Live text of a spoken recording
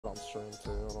on stream too.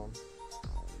 Hold on.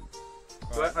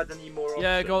 Do I add any more options?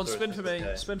 Yeah, go on, or is spin this for me.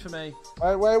 okay? Spin for me.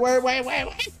 Wait.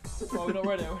 Oh, we're not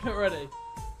ready. We're not ready.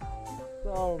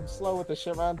 No, I'm slow with this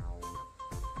shit, man.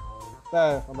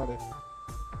 There, I'm ready.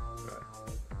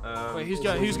 Wait, who's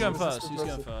going first? Who's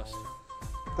going first?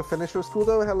 The finish was cool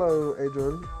though. Hello,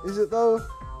 Adrian. Is it though?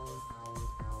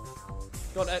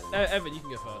 Go on, Evan, you can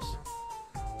go first.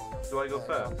 Do I go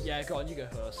first? Yeah, go on, you go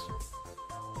first.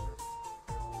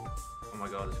 Oh my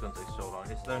god, it's going to take so long.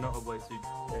 Is there not a way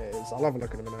to... It is. I'll have a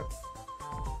look in a minute.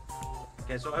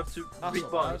 Okay, so I have to That's read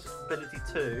not by bad. ability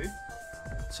 2.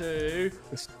 2.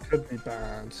 This could be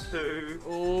bad. 2.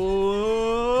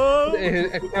 Oh.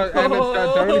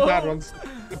 The only bad ones.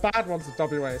 The bad ones are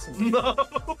WA. No!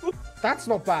 That's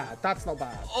not bad. That's not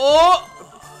bad. Oh!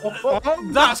 Oh,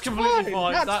 That's completely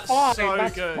fine. That's fine. so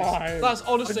That's good. fine. That's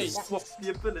honestly. Swap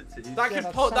the abilities. That Yeah,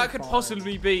 could that's that could fine.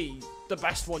 possibly be the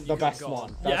best one you The could have best got.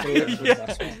 one. Yeah, That's literally the yeah.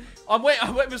 best one. I'm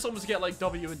waiting for someone to get like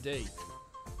W and D.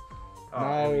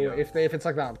 No, here we go. if it's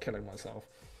like that, I'm killing myself.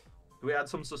 Do we add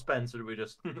some suspense or do we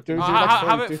just...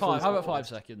 Have it 5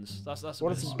 seconds. That's What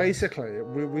a is bit basically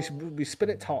we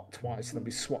spin it twice and then we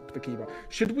swap the keyboard.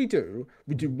 Should we do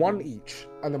one each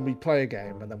and then we play a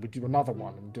game and then we do another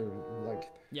one and do like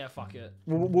yeah, fuck it.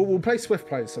 we'll play swift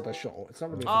plays so they're short. It's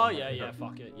not really. Oh yeah,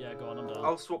 fuck it. Yeah, go on, I'm done.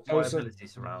 I'll swap my Joseph.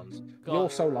 abilities around. Go You're on.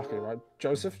 so lucky, right,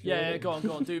 Joseph? Yeah, go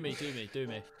on, do me.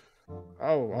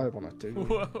 Oh, I want to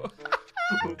do.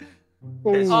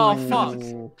 Oh,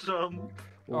 fuck. Jump.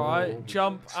 Alright,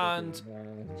 jump and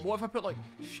what if I put like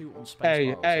shoot on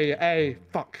space? Hey,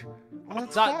 fuck. Oh,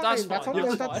 That's that's fine. fine.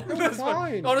 That's That's fine.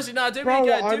 fine. Honestly, no, do Bro, me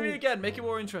again. Do I'm- me again. Make it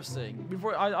more interesting.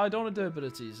 Before I don't want to do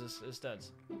abilities instead.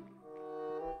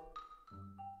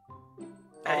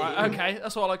 Alright, okay,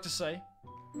 that's what I like to say.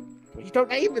 You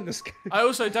don't aim in this game. I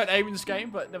also don't aim in this game,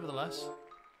 but nevertheless.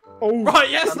 Oh, Right,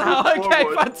 yes, And now. move Okay,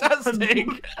 forward. fantastic.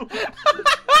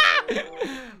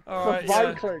 Alright, right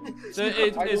yeah. click. So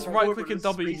it's move right forward click with and a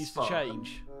W space needs to bar.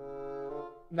 change.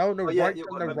 No,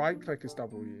 right click is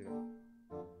W.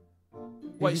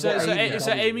 Wait, You so got aim so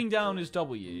W. aiming down is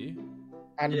W.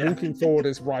 And Yeah. walking forward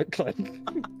is right click.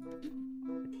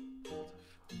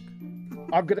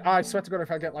 I swear to God, if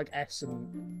I get like S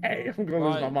and A, I'm gonna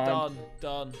lose my Right, mind.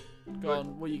 done. Go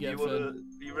on, what you get, Finn?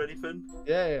 Are you ready, Finn?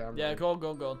 Yeah. I'm Yeah, ready. go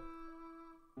on.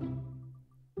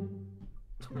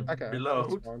 Okay.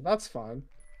 Reload. That's fine.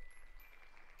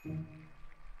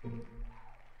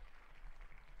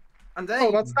 And then...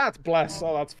 Oh, that's bless.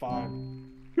 Oh, that's fine.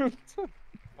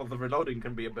 Well, the reloading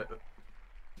can be a bit...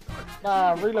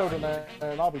 Nah, reloading it,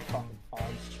 and I'll be fucking fine.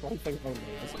 Strong thing only.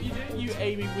 What are you doing? You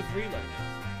aiming with reloading?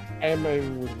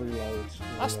 Aiming with reload.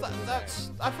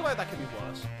 That's I feel like that could be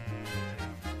worse.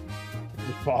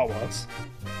 Far worse.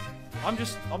 I'm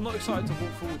not excited to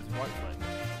walk forward with the right click.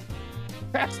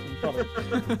 That's funny.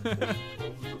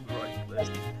 Right click.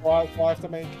 What I have to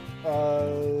make,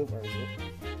 where is it?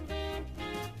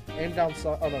 Aim down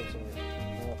side, oh no,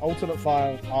 sorry. Alternate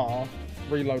file, R,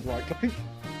 reload right click.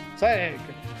 Sick!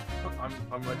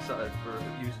 I'm excited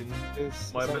for using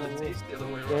Is my that abilities the other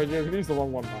way one? around. You can use the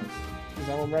wrong one, guys. Is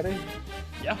that one ready?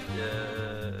 Yeah.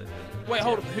 Yeah. Wait,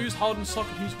 hold up. Who's Harden sock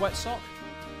and who's wet sock?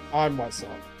 I'm white sock.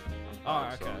 Oh,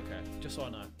 okay. Just so I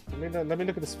know. Let me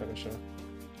look at this finisher.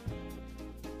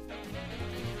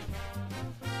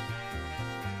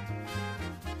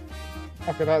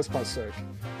 Okay, that is quite sick.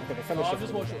 Okay, the Oh, finisher. I've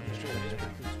just watched it on the stream. It's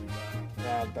pretty cool to be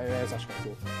fair. Yeah, that is actually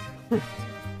quite cool.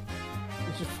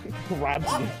 It just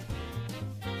grabs you.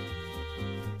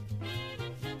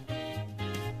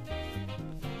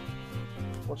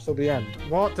 Watch till the end.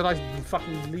 What? Did I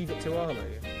fucking leave it too early?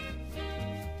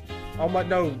 Oh my,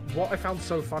 no. What I found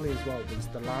so funny as well was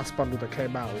the last bundle that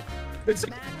came out. It's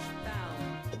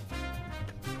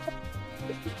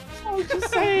I was just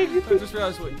saying. I just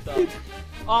realised what you've done.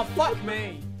 Oh, fuck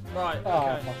me. Right, Oh,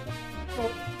 okay. fuck.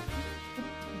 Well,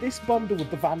 this bundle with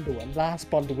the Vandal and last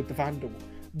bundle with the Vandal,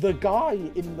 the guy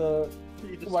in the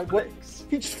He just like flicks.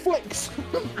 he just flicks.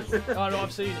 Oh, no,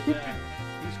 I've seen it, yeah.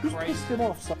 He's He's crazy. pissed him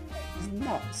off. So he's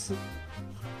nuts.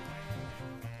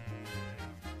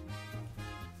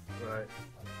 Right.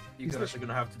 You're He's actually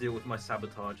gonna have to deal with my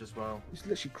sabotage as well. He's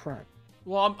literally crap.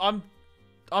 Well,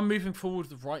 I'm moving forward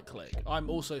with right click. I'm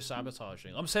also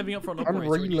sabotaging. I'm saving up for an I'm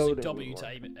operator and using reloading W with to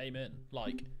right. aim in.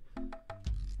 Like,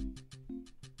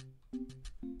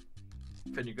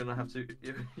 Finn, you're gonna have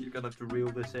to reel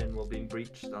this in while being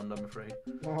breached, and I'm afraid.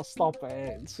 Oh, stop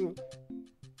it. Still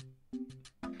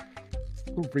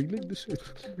reeling the shit.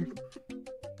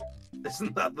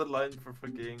 Isn't that the line for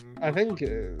fucking? I think it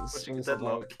is. Pushing What is it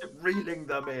deadlock, reeling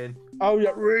them in. Oh yeah,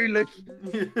 reeling.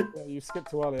 Yeah, you skipped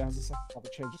too early. I have to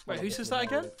change. wait, who says that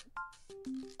again?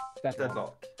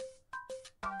 Deadlock.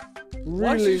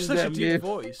 Why is Really, you such a them, deep yeah.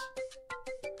 voice?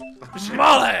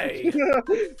 Molly!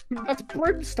 That's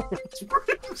brimstone.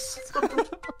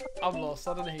 I'm lost.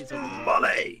 I don't know who you're talking about.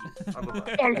 Molly! I love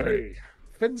that. Ollie.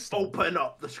 Finstone. Open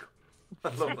up the. I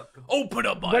love that. Open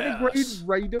up my Renegade ass.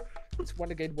 Raider. It's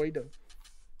Renegade Raider.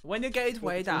 Renegade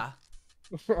Wader.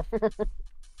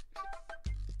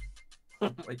 Oh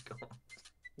my god.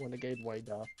 Renegade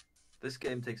Raider. This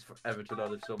game takes forever to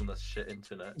load if someone has shit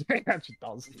internet. It actually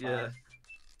does. Yeah.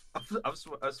 I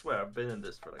swear, I've been in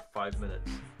this for like 5 minutes.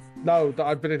 No,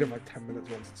 I've been in it like 10 minutes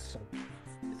once. It's so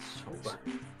It's so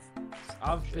bad.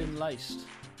 I've been laced.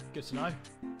 Good to know.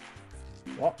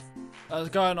 what? The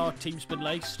guy on our team's been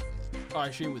laced. I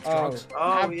assume with drugs. Oh,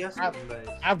 I've- yes, I've- I've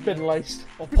I've been laced.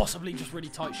 Or possibly just really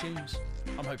tight shoes.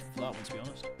 I'm hoping for that one, to be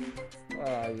honest.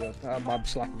 Yeah, I'm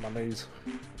slapping my knees.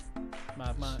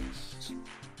 Mad Max.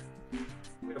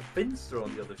 We have Finster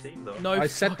on the other team, though. No I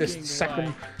said this fucking the second.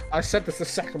 way. I said this the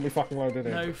second we fucking loaded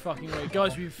in. No fucking way.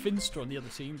 Guys, we have Finster on the other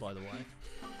team, by the way.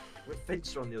 With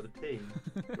Finster on the other team.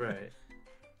 Right.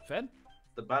 Finn?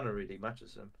 The banner really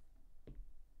matches him.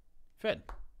 Finn?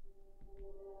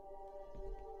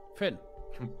 Finn?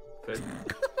 Finn.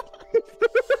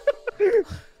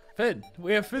 Finn?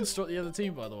 We have Finster on the other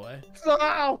team, by the way.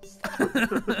 Ow!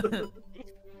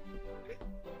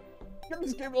 Get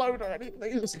this game loader, any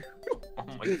please. Oh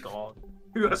my god.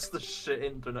 Who has the shit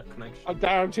internet connection? I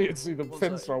guarantee it's either What's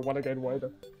Finster or one again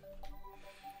wider.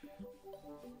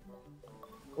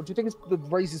 Or do you think it's the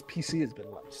Raze's PC has been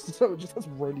laced? So it just has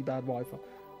really bad Wi-Fi.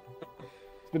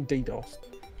 It's been DDoS.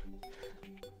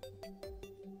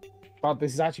 But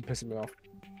this is actually pissing me off.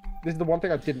 This is the one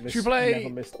thing I didn't miss. Should we play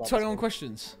never missed about 21 this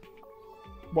questions? game.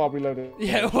 While we load it.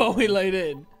 Yeah, while we laid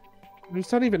in. Whose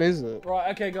turn even is it? Right,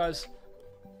 okay, guys.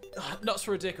 Nuts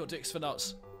for a dick or dicks for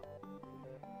nuts?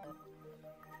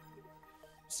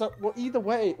 So, well, either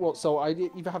way, well, so I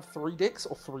either have 3 dicks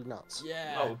or 3 nuts.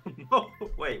 Yeah. Oh, no.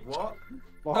 Wait, what?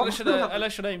 Well,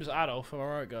 Unless your name's Adolf,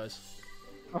 alright, guys.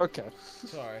 okay.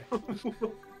 Sorry.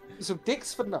 So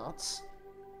dicks for nuts,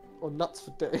 or nuts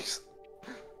for dicks.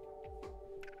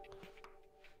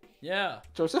 Yeah.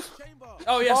 Joseph?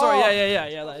 Oh, yeah, sorry, Oh!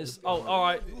 yeah, that is. Oh,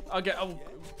 alright.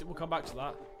 We'll come back to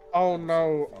that. Oh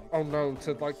no,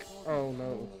 to like, oh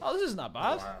no. Oh, this isn't that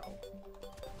bad. Wow.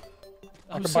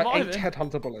 I I'm can buy 8 surviving.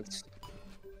 headhunter bullets.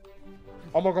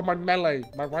 Oh my god, my melee,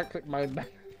 my right click, my melee.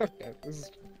 Okay, this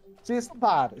is... See, it's not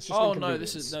bad, it's just Oh no,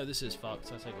 this inconvenience. is fucked.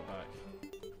 I take it back.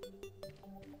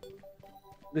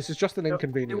 This is just an It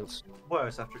inconvenience. was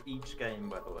worse after each game,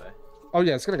 by the way. Oh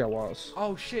yeah, it's gonna go worse.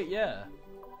 Oh shit, yeah.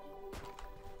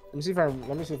 Let me see if I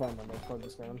remember to play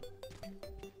this game.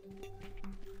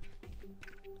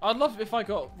 I'd love if I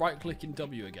got right click in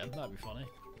W again. That'd be funny.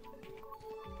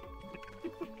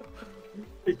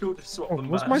 You'll just swap Oh, them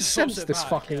was back. my Just swaps sense it this back,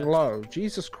 fucking yeah. low?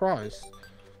 Jesus Christ.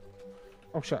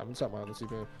 Oh shit, I haven't set my other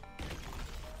CPU.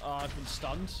 Oh, I've been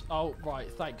stunned. Oh,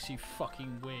 right, thanks, you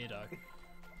fucking weirdo.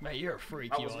 Mate, you're a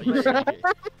freak, That you was are. You great.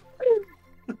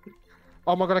 freaky.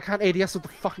 Oh my god, I can't ADS with the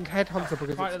fucking headhunter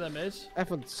because Right it's... to them is.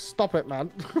 Evan, stop it,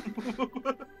 man.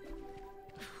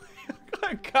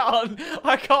 I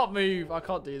can't move. I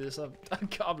can't do this. I'm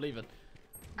leaving.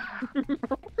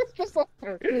 Just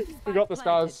we got this,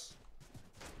 guys.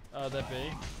 There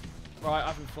be. Right,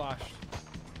 I've been flashed.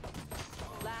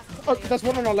 Oh, there's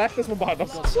one on our left, there's one behind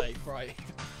us. God's sake, right.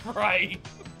 Right.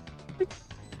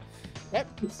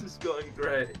 Yep. This is going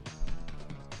great.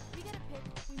 We get a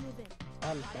pick, we move in.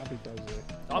 And Gabby does it.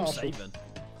 I'm Oh, saving.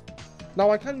 No,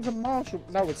 I can't even marshal.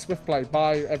 No, it's Swift Play.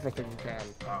 Buy everything you can.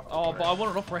 Oh, but I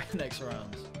want an operator next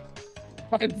round.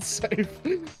 I'd save.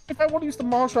 If I want to use the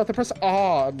marshal, I have to press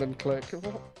R and then click.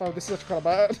 Oh, this is actually kind of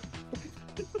bad.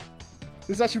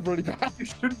 This is actually really bad. You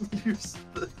shouldn't use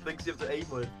the things you have to aim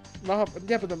with. No, but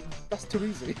yeah, but then that's too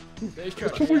easy. It's true.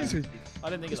 It's too yeah. easy. I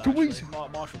didn't think It's of that. too Actually. easy.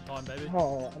 Marshall time, baby.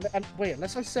 Oh, and wait,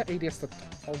 unless I set ADS to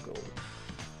toggle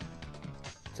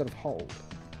instead of hold.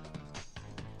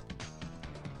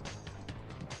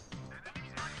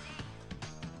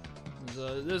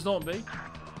 There's not B.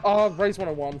 Oh, raise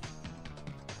 101.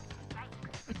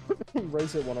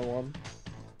 Raise it 101.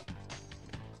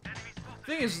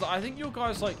 Thing is, I think your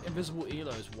guys' like invisible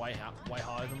elo is way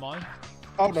higher than mine.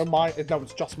 Oh no, mine. No,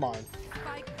 it's just mine.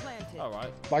 Spike planted. All right.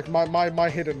 Like my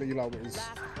hidden elo is.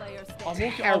 Last player I'm standing.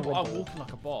 walking. I'm Terrible. walking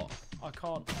like a bot. I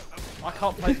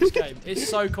can't play this game. It's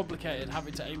so complicated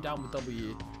having to aim down with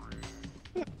W.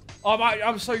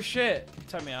 I'm so shit.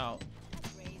 Take me out.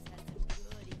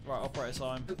 Right, operator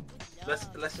time. Let's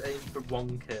aim for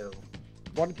 1 kill.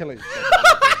 1 kill each.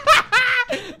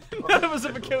 None of us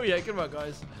have a kill yet. Good work,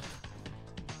 guys.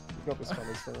 You got this,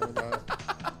 fellas. Don't worry about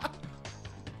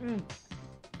it.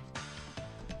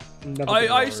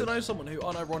 I used to know someone who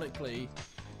unironically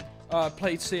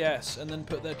played CS and then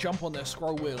put their jump on their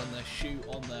scroll wheel and their shoot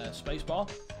on their spacebar.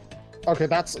 Okay,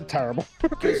 that's terrible.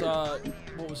 Because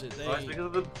what was it? Oh, it's because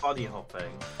of the bunny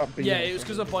hopping. Yeah, it was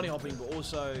because of bunny hopping, but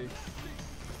also.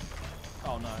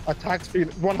 Oh no. Attacks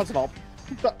Phoenix. One has an op.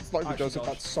 That's not even Joseph.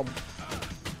 That's some.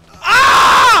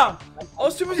 Ah! I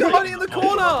was too busy hiding in the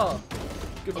corner.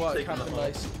 Good work, Captain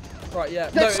Lace. Right, yeah.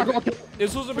 Yes, No, it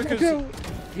was also because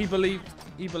he believed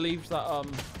that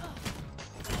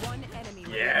One enemy.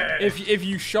 Yeah. if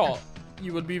you shot,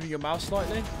 you would move your mouse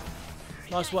slightly.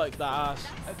 Nice work, that ass.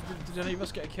 Did any of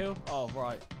us get a kill? Oh,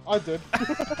 right. I did.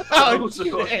 I also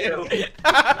got a kill.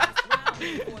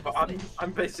 But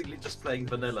I'm basically just playing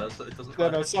vanilla, so it doesn't Yeah,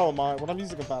 matter. no, so am I. When I'm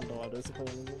using a Vandal, I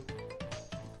basically.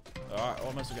 Alright,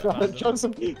 almost get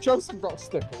abandoned. Joseph got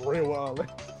stiff real early.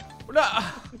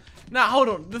 Now, hold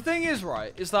on. The thing is,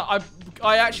 right, is that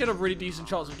I actually had a really decent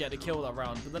chance of getting a kill that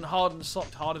round, but then Harden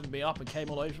hardened me up and came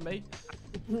all over me.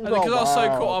 And because I was so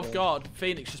caught off guard,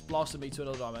 Phoenix just blasted me to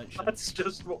another dimension. That's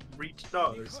just what Reach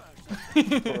does.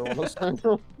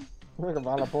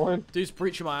 Dude's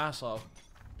breaching my asshole.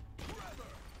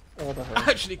 What the hell?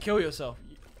 Actually, kill yourself.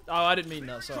 Oh, I didn't mean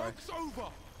that, sorry.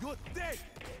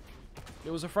 It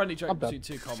was a friendly joke between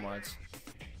two comrades.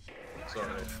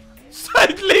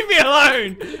 Sorry. Leave me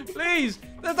alone! Please!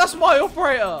 That's my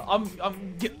operator!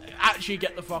 Actually,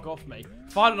 get the fuck off me.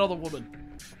 Find another woman.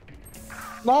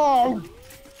 No!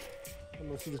 I'm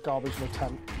gonna see this garbage in a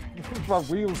tent. My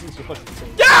wheels is your fucking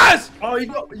thing. Yes! Oh, you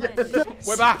got. Yeah.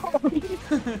 We're back.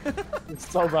 It's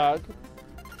so bad.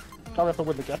 Now we have to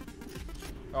win the game.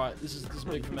 Alright, this is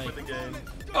big for me. Win the game.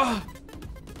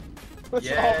 This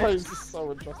Yes. outrage is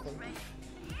so interesting.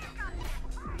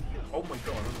 Oh my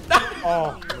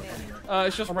god. Oh,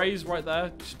 It's just Ray's right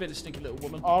there. Just being a stinky little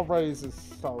woman. our raise is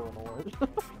so annoying.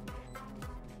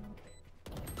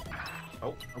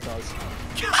 Oh, guys.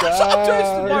 Stop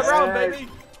twisting my round, baby!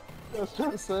 Let's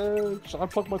just say, should I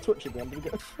plug my Twitch again?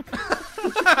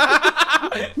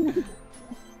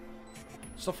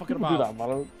 Stop fucking Do that, about.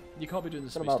 man. You can't be doing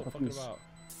this to me. Fucking Stop about, fucking please. about.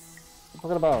 I'm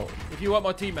talking about. If you weren't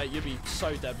my teammate, you'd be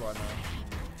so dead right now.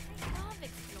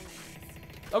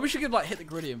 I wish you could like hit the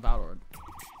griddy in Valorant.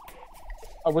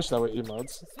 I wish there were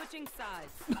emotes. Switching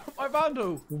sides. My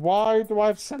Vandal! Why do I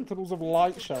have Sentinels of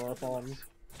Light Sheriff on?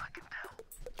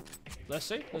 Let's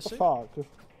see, let's see. Fuck.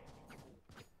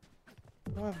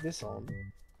 I have this on.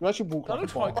 You actually walk That like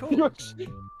looks a bot. quite cool.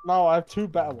 No, I have two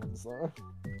better ones though.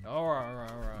 Alright.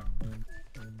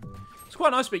 It's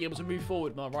quite nice being able to move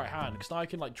forward with my right hand, because now I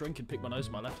can like drink and pick my nose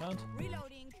with my left hand.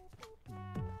 Reloading.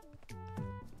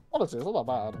 Honestly, it's not that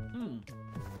bad. Hmm.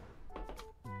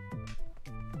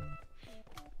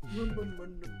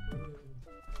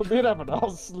 For me and Evan, I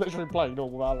was literally playing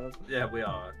normal Valorant. yeah, we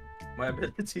are. My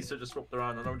abilities are just swapped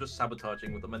around, and I'm just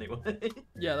sabotaging with them anyway.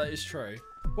 Yeah, that is true.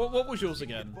 What was yours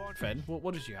again, Finn?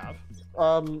 What did you have?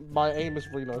 My aim is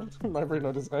reload. My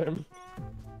reload is aim.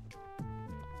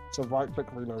 So right click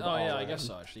reload. Oh yeah, I RM, guess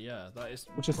so actually, yeah. That is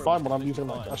Which is pretty fine much when I'm using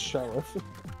fine. like a sheriff.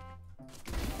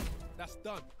 That's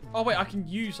done. Oh wait, I can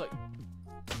use like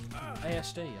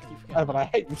ASD, I keep forgetting. Evan, I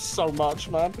hate you so much,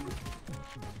 man.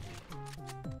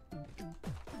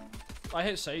 I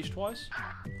hit Sage twice.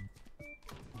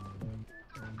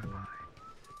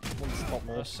 Stop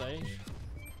me. That's Sage.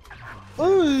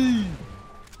 Ooh!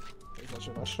 That's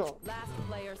actually a nice shot. Last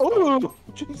player. Oh,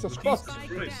 Jesus Christ. Spike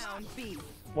Christ. down. B.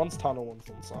 One's tunnel, one's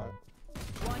inside.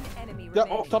 One enemy Yeah,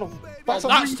 remaining. oh, tunnel. Oh, That's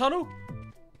that's tunnel?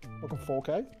 like a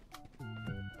 4K.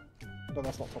 No,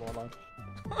 that's not tunnel online.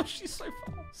 Oh, she's so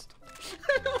fast.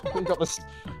 You got this.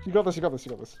 You got this. You got this. You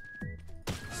got this.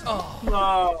 Oh,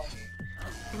 No.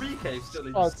 3K still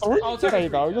is. Oh, it's 3K I'll take a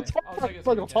though. 3K. You're top. I'll take a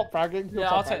Well, you're 3K. top bragging. You're yeah,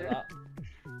 top I'll take bragging.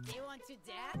 that. You want to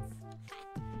dance?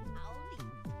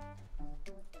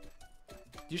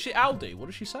 Did you see Aldi? What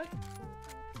did she say?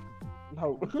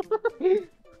 No.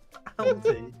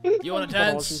 Aldi. You want to I don't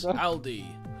know what she dance? said. Aldi.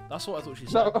 That's what I thought she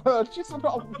said. No, she said,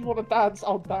 oh, you want to dance?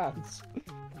 I'll dance.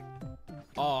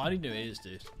 Oh, I need new ears,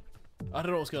 dude. I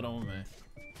don't know what's going on with me.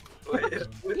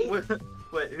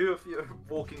 Wait, who of you are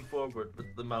walking forward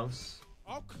with the mouse?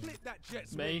 I'll clip that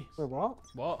jet. Me? Wait, what?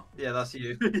 What? Yeah, that's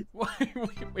you.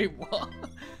 Wait, what? What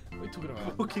are you talking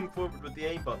about? Walking forward with the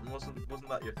A button wasn't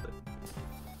that your thing?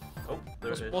 Oh,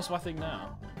 there it is. What's my thing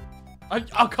now? I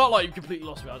can't lie, you completely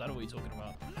lost me. I don't know what you're talking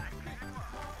about.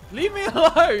 Leave me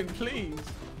alone, please.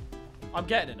 I'm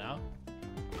getting it now.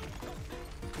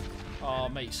 Oh,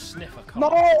 mate, sniffer. Come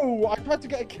on. No! I tried to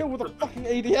get a kill with a fucking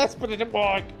ADS, but it didn't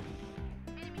work.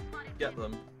 Get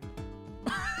them.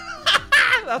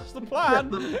 That's the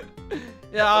plan.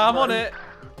 Yeah, I'm on it.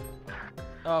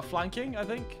 Flanking, I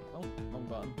think. Oh, wrong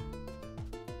button.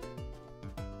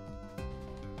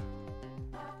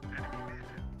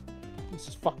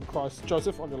 Jesus fucking Christ.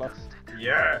 Joseph, on your left.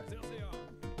 Yeah.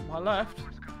 My left.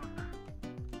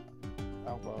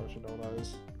 Elbow, you know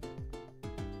those.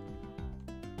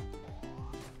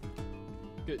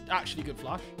 Good, actually good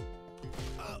flash.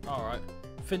 Alright.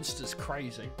 Finster's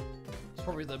crazy. It's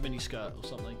probably the mini skirt or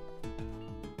something.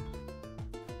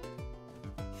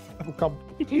 Come.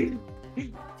 You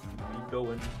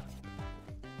going?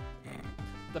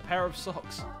 The pair of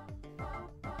socks.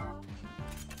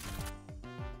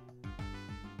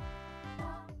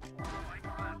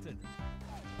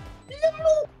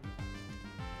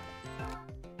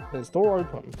 There's door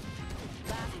open.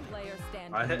 Last player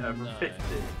standing. I hit over No. 50.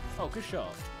 Oh, good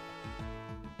shot.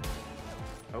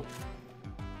 Oh.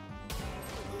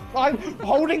 I'm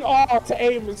holding R to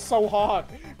aim is so hard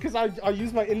because I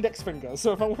use my index finger.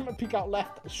 So if I want to peek out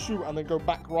left, shoot, and then go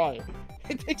back right,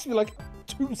 it takes me like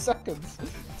 2 seconds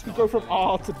to go from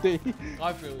R to D.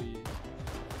 I feel you.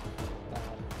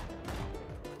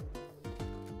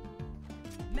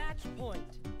 Match point.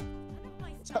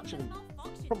 It's actually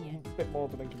probably a bit more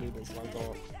of an inconvenience than I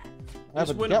thought. I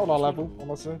It's haven't get on our winnable, level,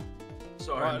 honestly.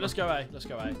 Sorry. Right, let's go A. Let's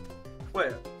go A.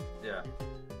 Wait. Yeah.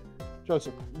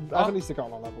 Joseph, Evan needs to get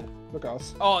on our level. Look at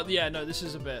us. Oh, yeah, no, this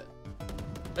is a bit...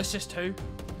 Assist who?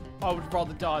 I would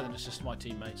rather die than assist my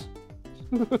teammates.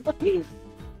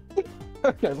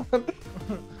 Okay, man.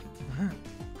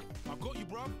 I got you,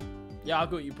 bro. Yeah, I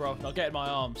got you, bro. Now get in my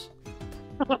arms.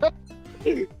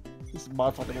 This is my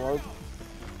fucking world.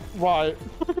 Right.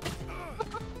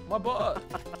 My butt.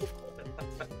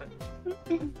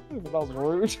 That was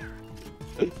rude.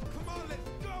 Come on, let's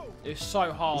go. It's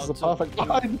so hard. This is a to- perfect.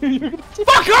 I knew you were gonna do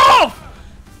Fuck off!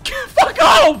 Fuck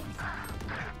off!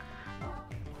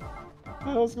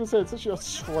 I was gonna say it's actually a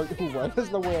straight away.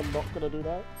 There's no way I'm not gonna do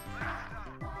that.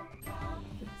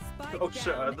 Spike Oh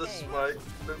shit, I had down the A. spike.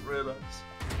 Didn't realise.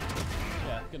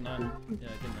 Yeah, good night. Yeah,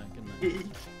 good night, good night.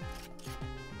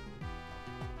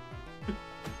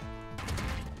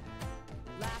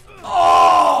 Last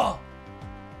Oh!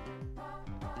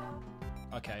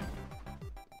 Okay.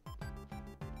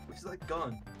 Where's that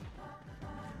gun?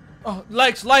 Oh,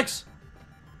 legs, legs!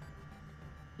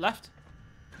 Left?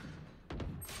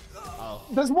 Oh.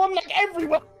 There's one like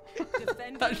everywhere.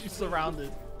 defender. Actually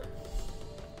surrounded.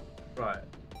 Right.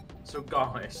 So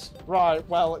guys, Right.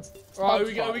 Well, it's Right, time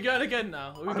are we going again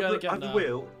now? Are we going again now? I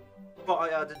will, but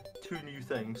I added 2 new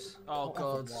things. Oh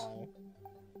god. Wow.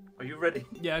 Are you ready?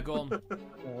 Yeah, go on.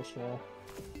 Yeah, sure.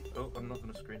 Oh, I'm not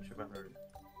gonna screenshot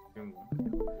Valorant.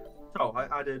 So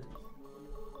I added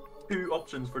 2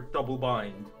 options for double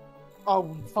bind.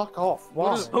 Oh, fuck off.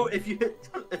 Why? So if you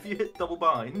hit double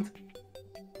bind,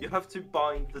 you have to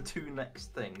bind the 2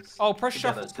 next things. Oh, press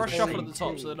together shuffle. to Press the shuffle same at the top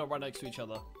team. so they're not right next to each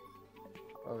other.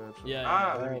 Oh, yeah, sure. Yeah.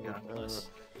 Ah, yeah. there we go. Nice.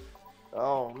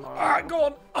 Oh, no. Alright, go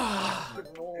on. Ah.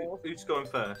 Who's going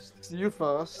first? It's you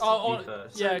first. Oh, You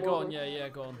first. yeah, go on. Yeah, yeah,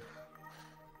 go on.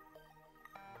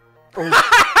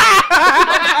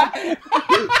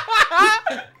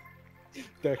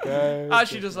 Decade.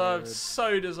 Actually deserved.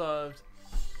 So deserved.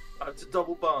 I have to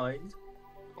double bind.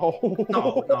 Oh.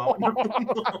 No.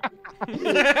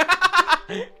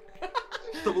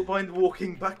 Double bind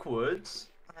walking backwards.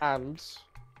 And.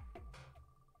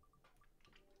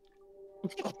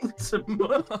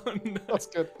 Ultimate. Oh, no. That's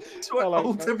good. So I I like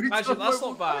ult that. every Actually, time that's I not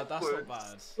walk bad. That's not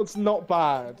backwards. bad. It's not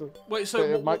bad. Wait, so But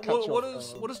it what, might catch what up,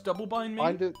 does what does double bind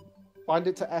mean? Bind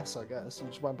it to S, I guess. You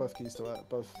just bind both keys to it,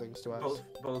 both things to S.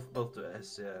 Both to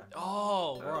S, yeah.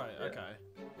 Oh, right. yeah. Okay.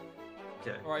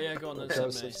 Okay. All right. Yeah, go on. Then. Set me.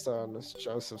 Joseph's turn. It's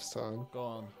Joseph's turn. Go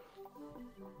on.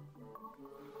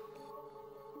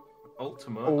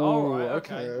 Ultimate. Oh. Oh, right.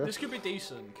 Okay. okay. This could be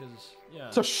decent because yeah.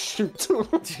 To shoot.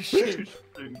 Shoot.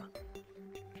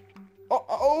 Oh,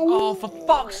 Oh, for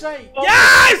fuck's sake!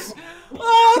 Yes!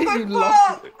 Oh, You the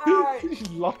lucky, fuck! Alright. you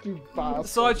lucky bastard.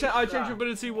 So I changed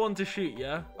ability 1 to shoot,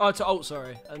 yeah? Oh, to ult,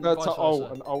 sorry. And No, vice to versa.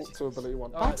 ult and ult to ability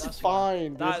 1. Alright, That's that's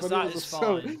fine. That There's many is others so-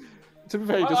 fine. To be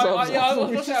fair, he Yeah, deserves I it.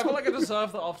 was gonna say, I feel like I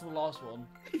deserved that after the last one.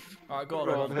 Alright, go on,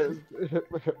 Go go on, on.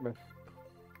 hit me.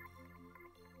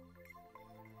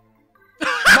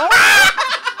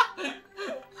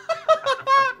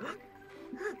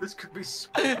 This could be so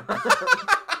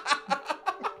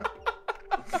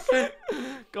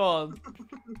Go on.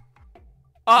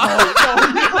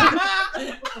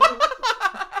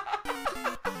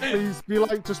 Please,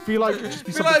 just be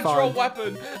Be something like fine. drop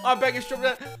weapon. I'm begging drop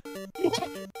that.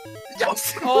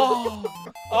 Yes!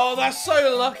 Oh, that's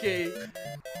so lucky.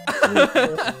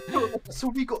 So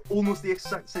we got almost the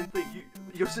exact same thing.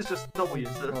 Yours is just W.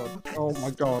 So... Oh my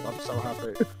god, I'm so happy.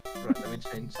 Right, let me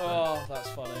change that. Oh, that's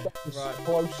funny. It's Right.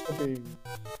 close to being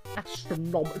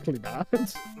astronomically bad.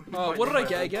 What did I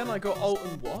get again? I got alt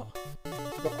and what?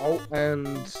 The alt and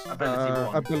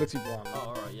ability one. Oh,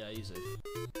 alright, yeah, easy.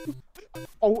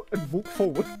 Alt and walk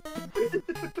forward.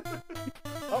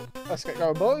 Oh, let's get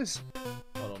going, boys.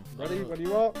 Hold on. Ready? When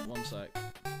you are? 1 sec.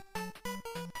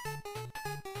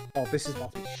 Oh, this is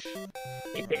not shit.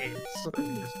 Let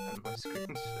me just end my screen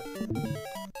share.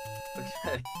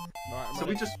 Okay. Right, I'm So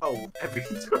we ready. just hold every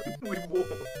time we walk.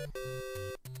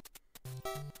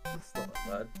 That's not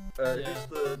that bad. Yeah. Who's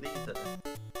the leader?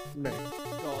 Me.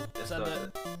 Go on, Yes, send that's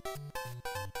it.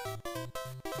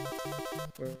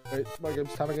 Wait, my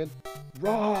game's tapping in.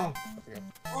 Raw!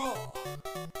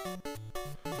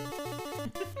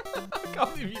 I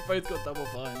can't believe you both got double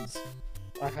binds.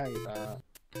 I hate that.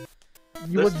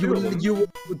 There's two of them. You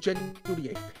were genuinely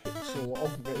a pixel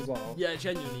of it as well. Yeah,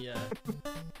 genuinely, yeah.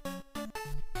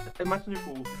 Imagine if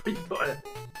all three got it.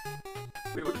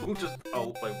 We would all just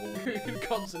hold by You walking. could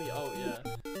constantly ult, yeah.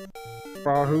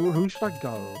 Bro, who should I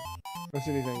go? That's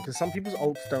the only thing, because some people's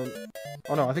ults don't...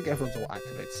 Oh no, I think everyone's all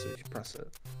activated as soon as you press it.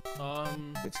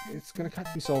 It's gonna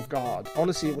catch me so off guard.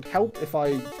 Honestly, it would help if I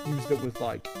used it with,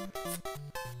 like...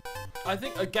 I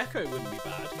think a gecko wouldn't be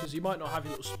bad, because you might not have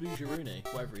your little Sploogeroonie,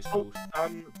 whatever he's called.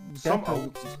 Some Gecko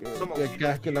ults is good. some ults Yeah, you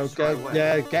Gecko, don't no, use straight away.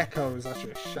 yeah, Gecko is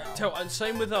actually a shout. And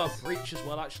same with Breach as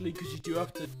well, actually, because you do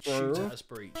have to shoot it as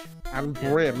Breach. And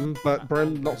Brim, but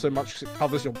Brim not so much because it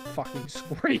covers your fucking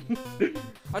screen.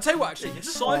 I tell you what, actually,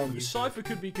 Yeah, Cypher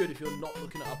could be good if you're not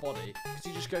looking at a body, because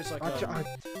he just goes like,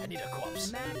 I need a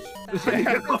corpse.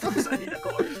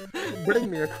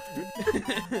 Bring me a...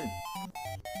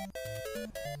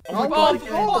 Oh, my for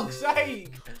God. fuck's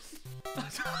sake! I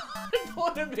don't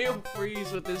want to be on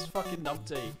freeze with this fucking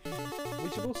numpty. We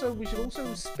should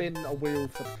also spin a wheel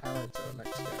for the character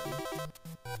next game.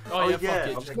 Oh, yeah, yeah, fuck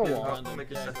it, I'll just make go it- on I'll random.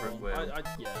 make a Yeah, separate go on. wheel.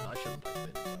 Yeah, I shouldn't play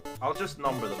spins. I'll just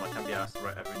number them. I can't be asked to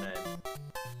write every name.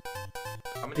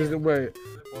 How many? Wait,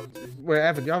 One, two. wait,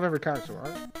 Evan, you have every character,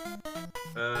 right?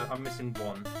 I'm missing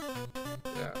one.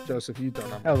 Yeah. Joseph, you don't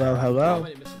have. Hello, How hello.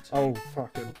 many missing two? Oh,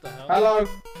 fucking. What the hell? Hello.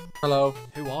 Hello.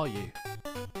 Who are you?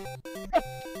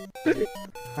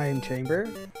 I am Chamber.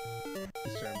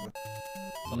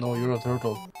 No, you're a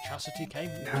turtle. Chastity came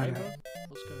from the No, no. chamber?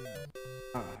 What's going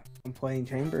on? I'm playing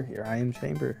Chamber here. I am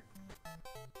Chamber.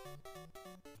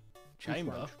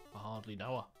 Chamber? I hardly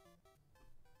know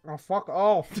her. Oh, fuck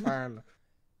off, man.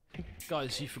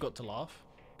 Guys, you forgot to laugh.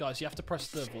 Guys, you have to press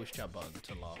the voice chat button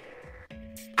to laugh.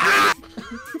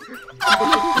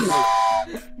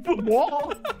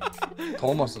 What?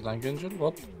 Thomas the Tank Engine?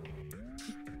 What?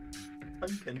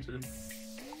 Tank engine.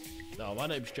 No, my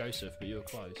name's Joseph, but you're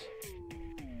close.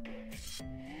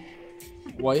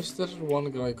 Why is there one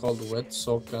guy called Wet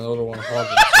Sock and another one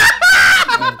Harden?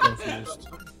 I'm confused.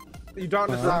 You don't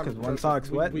understand. Because one sock's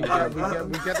wet. We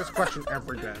get this question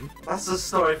every game. That's a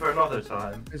story for another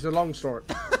time. It's a long story.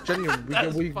 Genuinely,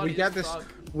 That's we funny get as this. fuck.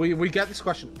 We get this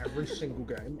question every single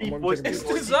game. and when we It's take It's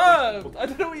it- deserved! I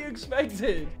don't know what you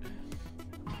expected.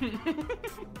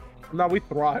 No, we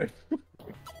thrive.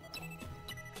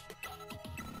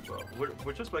 Well,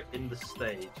 we're just like in the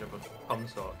stage of a cum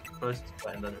sock. First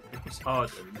and then it becomes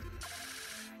hardened.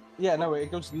 Yeah, no,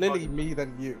 it goes Lily, me,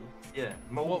 then you. Yeah.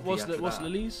 What's after that.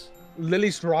 Lily's?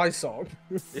 Lily's dry sock.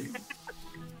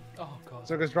 Oh god.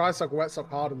 So it goes dry sock, wet sock,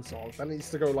 hardened sock. Then it needs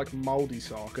to go like moldy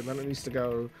sock, and then it needs to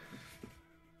go.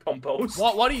 Compost.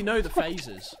 Why do you know the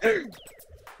phases?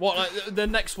 What, like the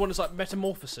next one is like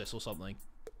metamorphosis or something?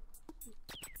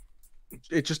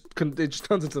 It just turns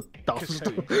into dust.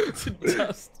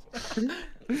 Dust.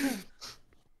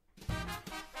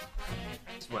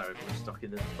 I swear everyone's stuck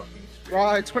in this fucking street.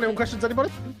 Right, 21 questions, anybody?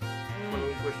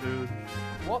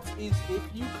 What is if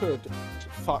you could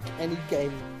fuck any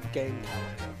game character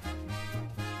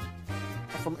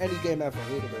from any game ever?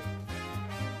 Who would it be?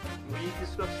 We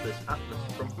discussed this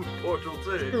Atlas from Portal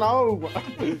 2. No.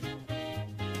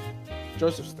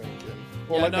 Joseph's thinking.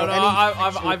 Or Yeah, like, no, any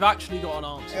I've actually got an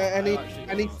answer. any I've actually got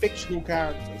any an answer. fictional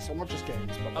characters, so not just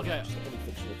games, but like Okay. just any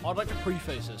fictional. I'd like to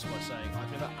preface this by saying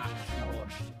I've never actually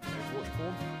watched Overwatch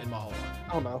porn in my whole life.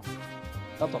 Oh no,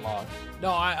 that's a lie.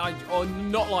 No, or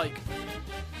not like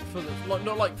for the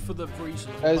not like for the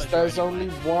reason. of There's pleasure only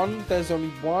anyway. one. There's only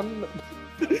one.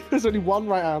 There's only one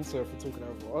right answer for talking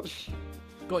Overwatch.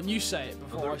 Go on, you say it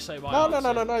before I say my No,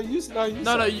 answer. no. You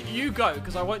No, say it. you go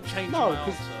because I won't change No, my 'cause-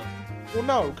 answer. Well,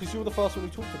 no, because you were the first one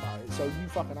who talked about it, so you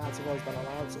fucking answer was then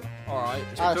I'll answer. All right.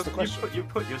 That's the question. You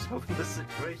put yourself in this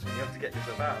situation. You have to get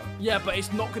yourself out. Yeah, but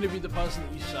it's not going to be the person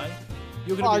that you say.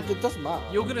 You're Oh, going to it doesn't matter.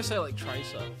 You're going to say like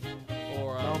Tracer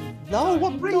Or No,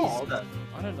 I'm Reese, not. then.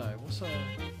 I don't know. What's a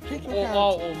Pick your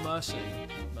or character. Mercy?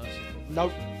 Mercy.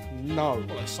 No, no, What,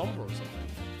 like Sombra or something?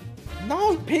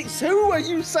 no. Pick. Who are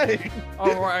you saying?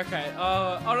 Oh right, okay.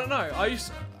 I don't know. I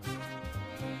used.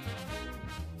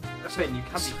 I'm saying you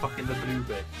can't be fucking the blue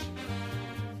bitch.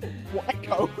 What,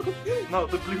 Echo? No,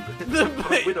 the blue bitch. The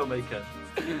blue- Widowmaker.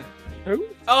 Who?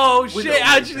 Oh Widowmaker. shit!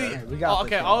 Actually, Yeah, we got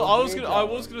okay. this I one.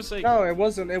 was gonna say. No, it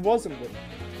wasn't. It wasn't.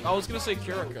 I was gonna say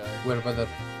Kuriko. What about that?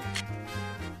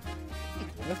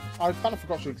 I kind of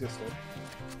forgot she existed.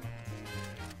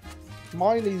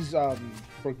 Mine is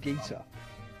Brigitte.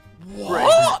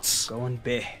 What? Going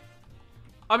big.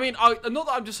 I mean, not that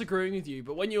I'm disagreeing with you,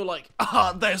 but when you're like,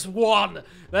 there's one,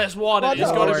 Well, and it's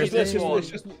no, gotta be it's this just, one.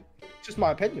 it's just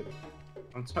my opinion.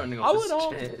 I'm turning I off would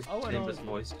argue- this I would Chambers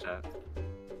argue. voice chat.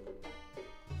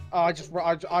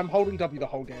 I'm holding W the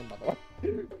whole game, by the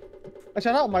way.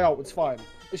 Actually, I know my ult, it's fine.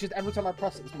 It's just every time I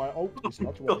press it, it's my ult. It's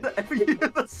not God,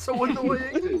 that's so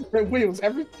annoying. It wheels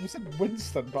every. You said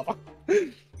Winston, brother.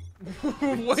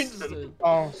 Winston.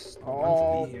 Oh, Be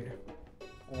oh. here.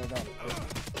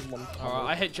 Alright,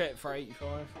 I hit Jet for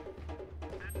 85.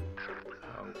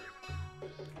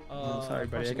 Oh, sorry,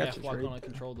 buddy, I pressing got F, you why free. can't I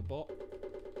control the bot?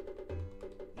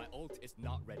 My ult is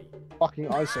not ready. Fucking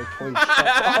ISO, please.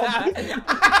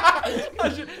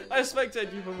 I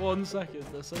spectated you for 1 second.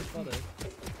 They're so funny.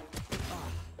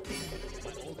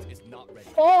 My ult is not ready.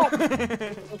 Oh!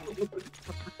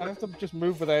 I have to just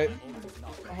move with it. My ult is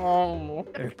not ready. Oh.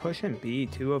 They're pushing B,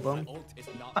 2 of My them. ult is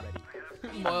not ready.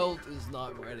 My ult is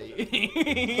not ready.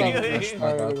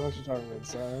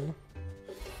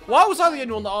 Why was I the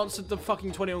only one that answered the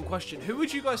fucking 21 question? Who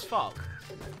would you guys fuck?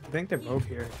 I think they're both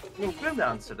here. No, Finn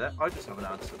answered it. I just haven't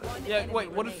answered it. Yeah,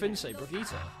 wait, what did Finn say?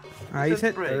 Brigitte? He's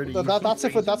hit Brig. 30. That's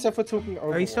if we're talking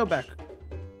over. Oh, he's still back.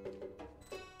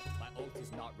 My ult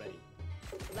is not ready.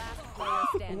 Last player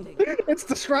standing. It's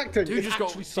distracting. Dude It's just got,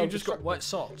 actually so dude just got distracting. wet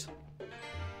socked.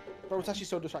 Bro, it's actually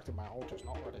so distracting. My ult is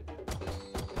not ready.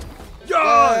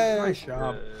 Yeah! Nice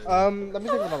job. Let me think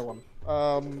of another one.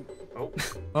 Oh,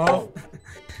 Oh.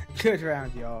 Good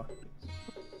round, y'all.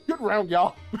 Good round,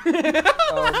 y'all.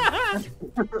 I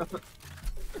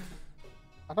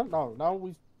don't know. Now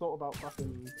we've thought about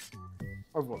fucking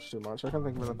Overwatch too much. I can't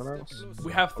think of anything else.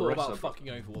 We have thought about Orisa. fucking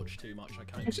Overwatch too much, I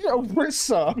can't. Actually,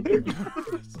 Orisa.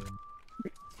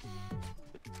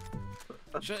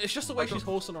 It's just the way she's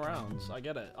horsing around. I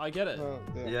get it. I get it.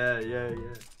 yeah.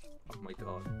 Oh my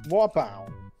god. What about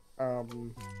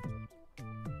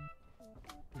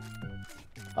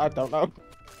I don't know.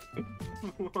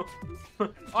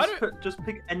 Just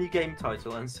pick any game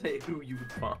title and say who you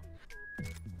would fuck.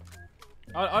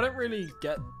 I don't really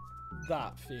get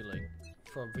that feeling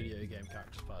from video game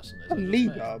characters personally. Is that just me?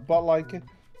 Neither, but like,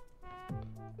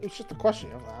 it's just a question.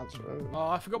 You have to answer it. Oh,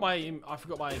 I forgot my aim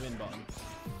in button.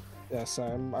 Yeah,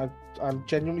 Sam. I'm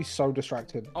genuinely so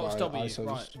distracted Oh, it's by W. Iso's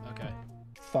Right. Okay.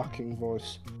 fucking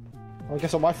voice. Well, I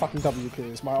guess on my fucking W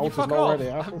keys, my ult is Fuck not off. ready.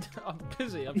 Huh? I'm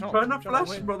busy. I'm Trying to to flash,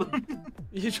 win. brother.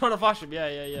 You're trying to flash him.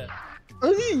 Yeah.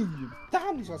 Eey!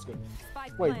 Damn, that's good.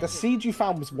 Spike Wait, the planted. seed you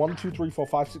found was 1, 2, 3, 4,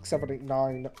 5, 6, 7, 8,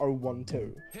 9, 0, 1,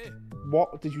 2.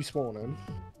 What did you spawn in?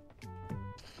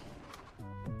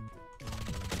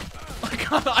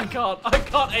 I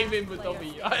can't aim in with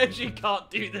W. I actually can't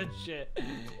do this shit.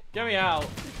 Get me out.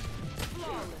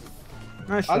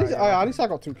 Nice At try, least, y'all. at least I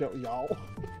got 2 kills, y'all.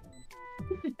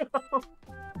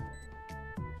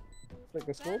 Think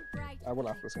this score? I will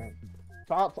have this game.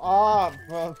 Fuck, I'm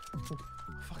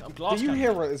glass. Do you cannon.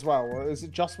 hear it as well, or is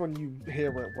it just when you hear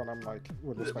it when I'm like,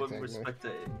 when When respecting we're me?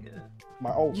 spectating, yeah.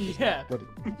 My ult is Yeah. not ready.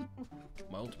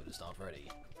 My ultimate is not ready.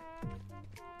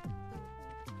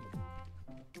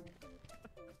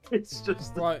 It's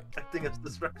just Right. acting as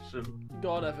distraction.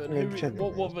 Go on, Evan. Yeah, Who,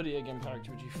 genuinely. what video game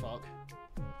character would you fuck?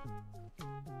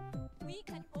 We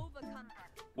can overcome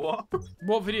What?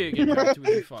 What video game character would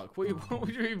you fuck? What would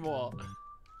you even want?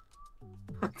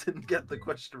 I didn't get the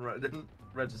question right. I didn't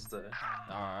register.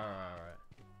 Alright.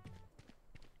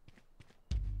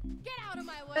 Get out of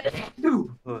my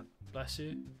way. Bless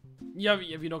you. Yeah, have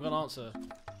you not got an answer?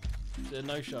 Is it a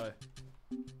no-show?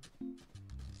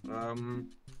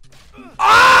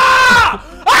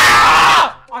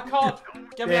 I can't!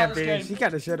 Get me out Damn, of this Phoenix, game. he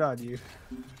got a shit on you.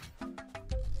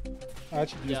 I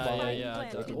actually used my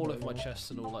Yeah. All over my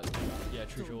chest and all like, yeah,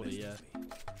 true Geordie, yeah.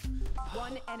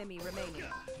 One enemy remaining.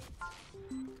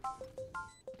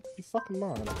 You fucking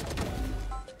mind.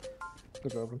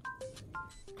 Good job.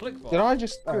 Clickbot. Did I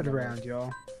just... Good no. round,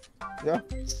 y'all. Yeah?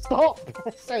 Stop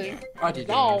saying... I didn't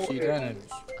No. see that.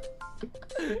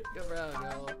 Good round,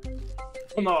 y'all.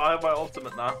 Oh no, I have my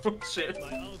ultimate now. Shit.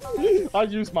 I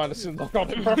used mine as soon as I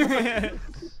got it, bro.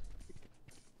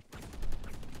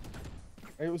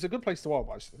 It was a good place to walk,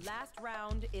 actually. Last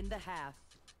round in the half.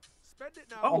 Spend it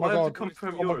now. Oh, my I have to God.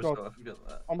 confirm Oh my yours. God. though, I forget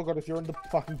that. Oh my god, if you're in the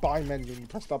fucking buy menu and you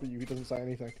press W, he doesn't say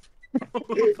anything.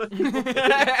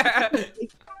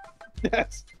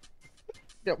 Yes.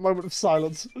 Yeah, moment of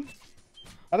silence. And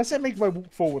I said make my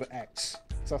walk forward X.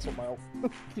 So that's what my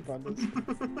keep on this.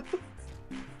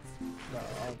 No,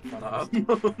 I'm fine.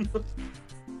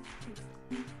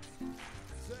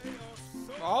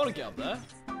 I want to get up there.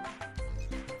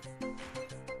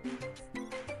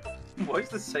 Why is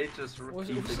the sage just What's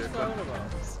repeating this it? going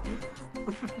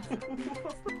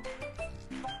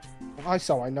about? I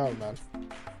know, man.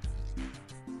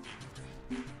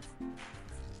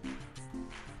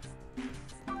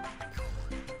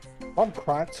 I'm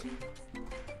cracked.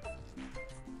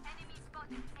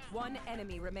 One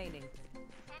enemy remaining.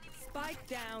 Spike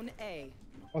down A.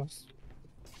 Oh,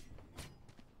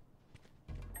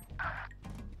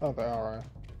 they are, right.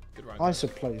 Good round. I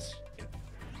said please.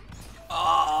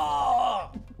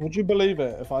 Oh! Would you believe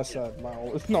it if I said my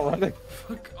ult is not ready?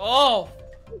 Fuck off!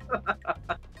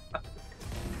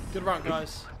 Good round,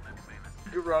 guys.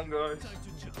 Good run, guys.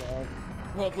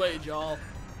 Well played, y'all.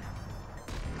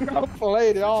 Well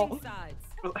played, y'all. Switching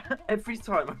sides. Every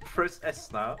time I press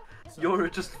S now, Yora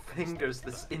just fingers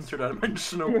this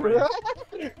interdimensional ring.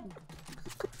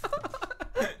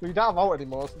 We don't have ult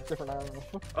anymore, it's a different animal.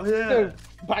 Oh yeah. Dude,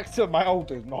 back to my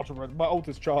ult is not ready. My ult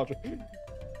is charging.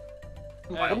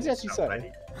 What does he actually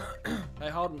say? Hey,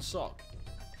 Harden Sock.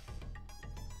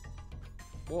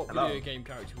 What Hello. video game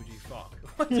character would you fuck?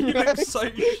 Why do you look so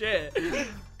shit?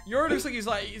 Yora looks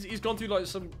like he's gone through like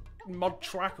some mud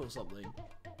track or something.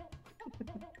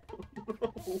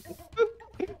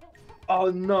 Oh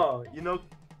no, you know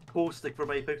Caustic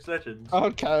from Apex Legends?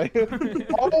 Okay.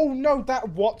 Oh no, that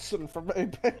Watson from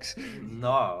Apex.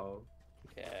 No.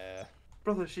 Yeah.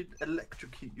 Brother, she'd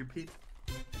electrocute your people.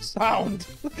 Sound.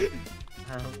 He's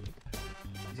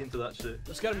into that shit.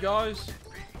 Let's get him, guys.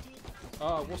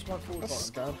 What's my forward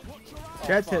That's button? scam.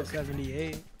 Jets hit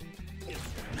 78.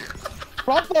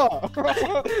 Brother!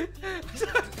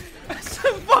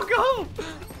 Fuck off!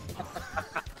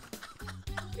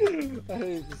 I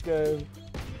hate this game.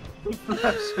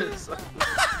 That shit's so...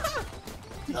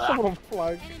 Someone on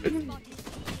flag.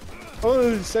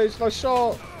 Oh, Sage, nice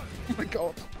shot. Oh my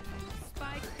god.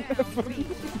 Spike down B.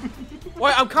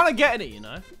 Wait, I'm kind of getting it, you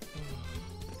know.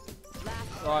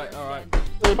 Last Right, player alright.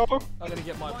 standing. I'm gonna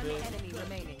get my One bid. enemy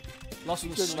remaining. Lost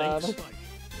one Good man. stinks.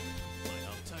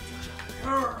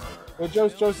 Well,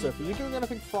 Joseph, are you doing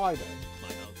anything Friday?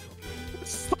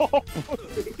 Stop!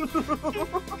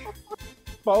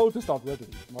 My ult is not ready.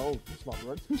 My ult is not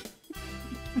ready.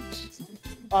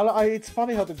 It's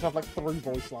funny how they just have like 3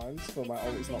 voice lines for my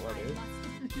ult is not ready.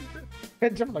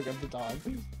 It's just like every time.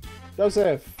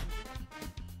 Joseph!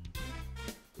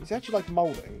 He's actually like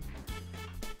molding.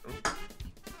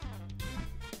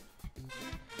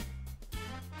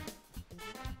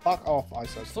 Fuck off,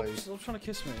 ISO, please. Stop trying to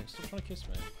kiss me. Stop trying to kiss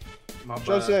me. My bad.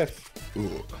 Joseph!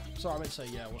 Sorry, I meant to say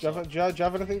yeah. What's Do you, up? have, do you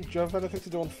have anything to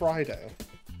do on Friday?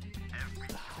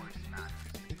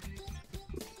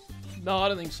 No, I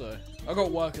don't think so. I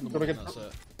got work in the Gotta morning. get- That's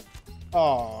it.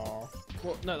 Oh.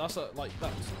 Well, no, that's like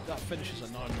that finishes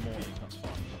at 9 in the morning. That's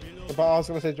fine. But I was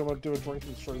gonna say, do you want to do a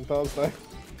drinking stream Thursday?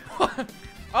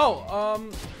 Oh,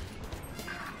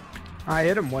 I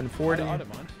hit him I 140.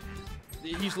 don't mind.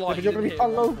 He's Yeah, like. but you're gonna be hit him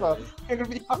hungover. right. You're gonna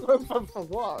be hungover for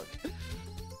work.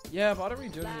 Yeah, but I don't really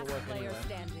do any Last work player anyway.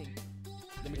 standing.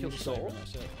 Let me kill the Sure. sniper.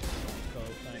 That's it. Cool,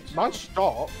 thanks. Nice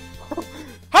shot.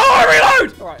 How I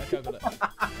reload? Alright, okay, got it.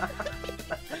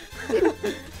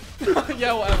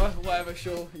 Yeah, whatever,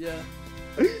 sure, yeah.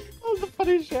 That was the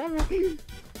funniest shit ever.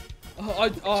 I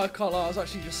can't lie, I was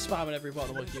actually just spamming every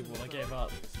button on my keyboard, I gave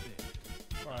up.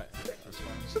 Right, that's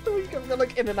fine. Just the way you go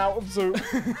like in and out of Zoom.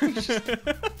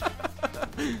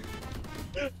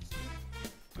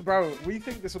 Bro, we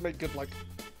think this would make good like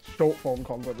short form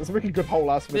content. This would make a good whole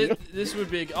ass video. This would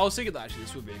be, I was thinking that actually,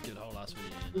 this would be a good whole ass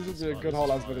video. This would It's be a fine, good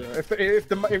whole it's ass fine.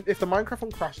 video. If the Minecraft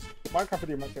one crashes, the Minecraft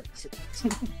video might get 6.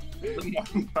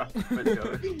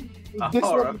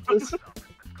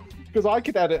 Because I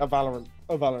could edit a Valorant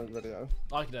video.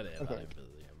 I can edit it, Okay.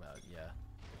 yeah.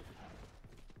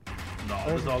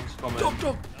 No, the dog's coming.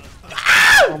 Dog!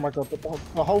 Oh my god,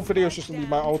 the whole video is just gonna be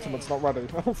my ultimate's not ready.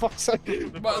 Oh fuck's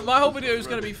sake. My whole video is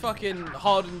gonna be fucking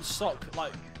hardened sock,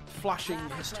 like, flashing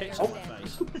his tits on my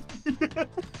face.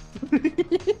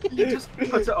 You just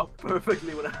put it up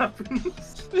perfectly when it happens.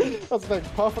 That's the thing,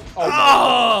 perfect. Oh,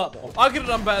 Ah! I could have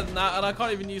done better than that, and I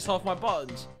can't even use half my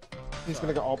buttons. He's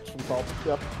gonna get opt from top.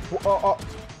 Yep. Oh.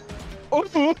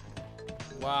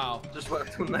 Wow. Just wait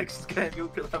until next game, you'll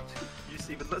have to use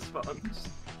even less buttons.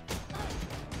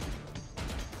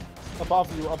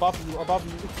 Above you, above you, above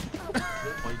you.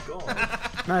 Oh my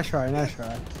god. Nice try, nice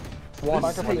try. One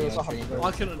This is microphone is really 100. intriguing.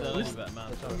 I couldn't have done any better,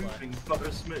 man. Don't worry. Moving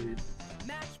butter smooth.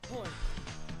 Match point.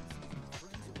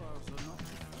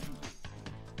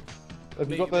 Have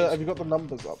you got the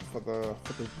numbers up for the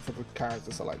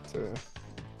character select too?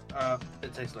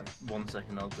 It takes like 1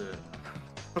 second, I'll do it.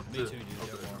 Me too, dude, I'll don't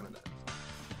do it in a worry. minute.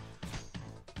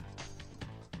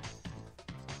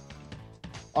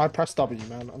 I pressed W,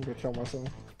 man. I'm gonna kill myself.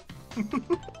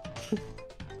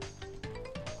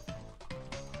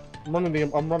 I'm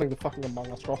running the fucking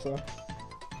Among Us crosser.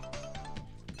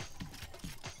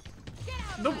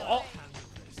 The what?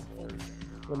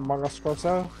 The Among Us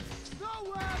crosser.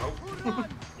 Oh.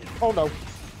 Oh no.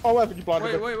 Oh, Evan, you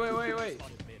blinded me. Wait.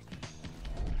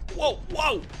 Whoa,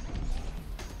 whoa!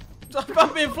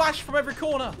 I'm being flashed from every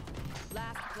corner.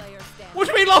 Last player standing. What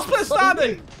do you mean last player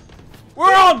standing?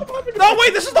 We're on! No,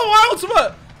 wait, this is not my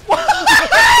ultimate!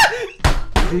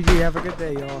 GG, have a good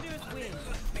day, y'all.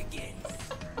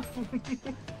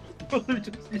 You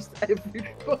just used every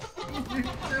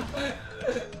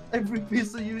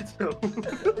piece of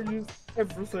util. I used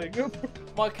everything.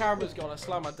 My camera's gone, I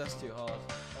slammed my desk too hard.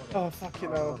 Oh, fucking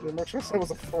hell. The Among Us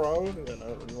was a throw. No, it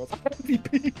really was.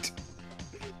 MVP.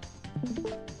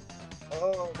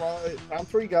 Oh, right. Round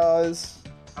 3, guys.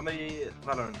 How many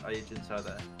Valorant agents are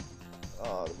there?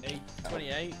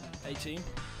 28, 18.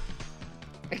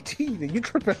 18, are you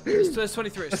tripping? There's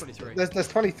 23, it's 23. There's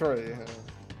 23. Yeah.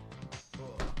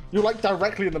 You're like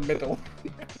directly in the middle.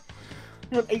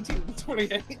 You're at 18 and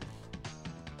 28. Wait,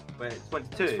 That's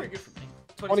 22? pretty good for me.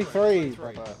 23.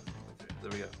 23. There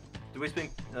we go. Do we spin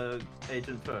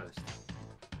agent first?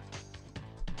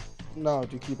 No,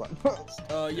 do keybind first.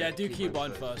 Yeah, do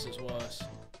keybind first, it's worse.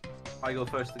 I go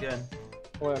first again.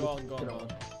 Well, Go on.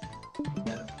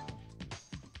 Yeah.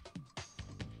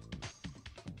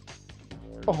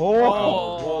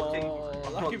 Oh!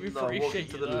 Walking. That could be no, pretty walking shitty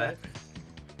to the though. left.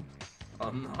 Oh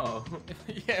no.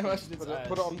 Yeah, imagine it's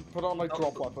Put it on like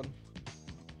drop weapon.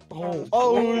 Oh,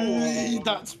 Oh,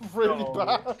 that's really No.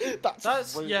 bad.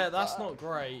 That's really yeah, that's bad. not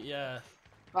great. Yeah.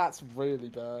 That's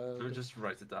really Let me bad. just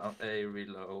write it down. A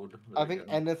reload. I There we think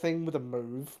go. anything with a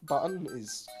move button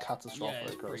is Yeah, catastrophic.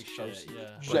 it's pretty shit. Yeah.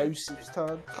 Joseph's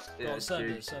turn. Yeah, send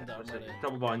dude. it, send it, I'm ready.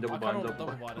 Double bind, double I bind, can't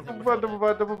double double bind. bind. I think Double we're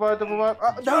bind, double bind, double bind, double bind.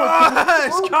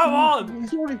 Yes, come on!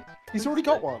 He's already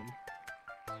got one.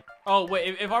 Oh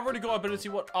wait, if I've already got ability,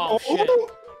 what? Oh shit!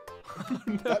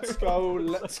 Let's go,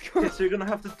 let's go. Okay, so you're gonna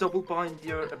have to double bind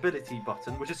your ability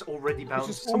button, which is already bound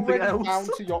Which to is something already else.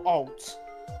 down to your alt.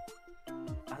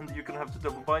 And you're gonna have to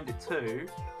double bind it too.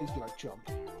 He's be like, jump.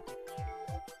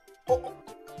 Oh!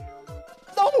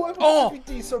 No! Oh!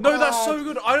 So No, that's bad. so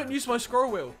good. I don't use my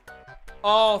scroll wheel.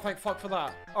 Oh, thank fuck for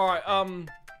that. All right.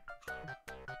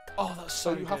 Oh, that's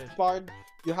so So you have good. to bind.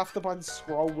 You have to bind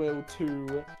scroll wheel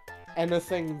to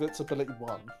anything that's ability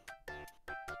 1.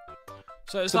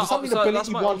 So is So that, does that mean so ability that's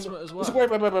my 1? ultimate as well? So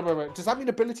wait. Does that mean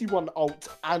ability 1 alt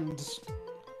and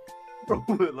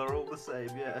They're all the same,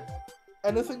 yeah.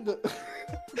 anything that?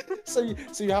 so you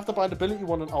have to bind ability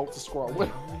 1 and alt to scroll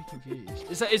wheel. I'm really confused.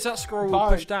 Is that scroll wheel Fine.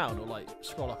 push down or like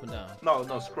scroll up and down? No,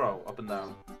 scroll up and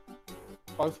down.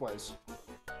 Both ways.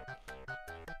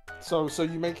 So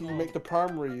you make the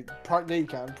primary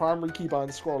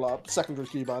keybind scroll up, secondary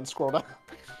keybind scroll down.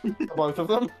 Both of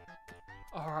them.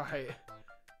 All right.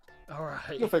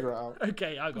 You'll figure it out.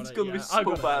 Okay, I got It's it. gonna yeah, be I so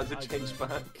got it, bad I to got change it.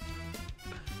 back.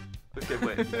 Okay,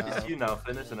 wait. It's you now,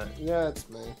 Finn, isn't it? Yeah, it's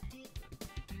me.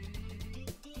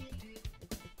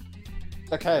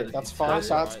 Okay, that's fine. That's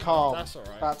That's alright, calm. that's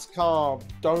alright. That's calm.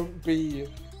 Don't be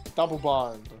double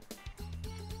bind.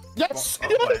 Yes! Oh,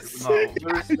 Yes! wait, no.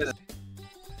 Where is it?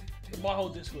 My whole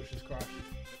Discord just crashed.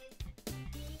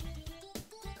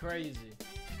 Crazy.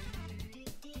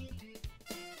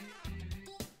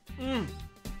 I'm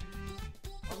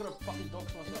gonna fucking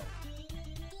dox myself.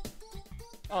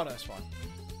 Oh no, it's fine.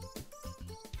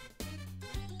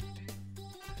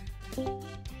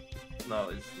 No,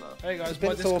 it's not. Hey guys, my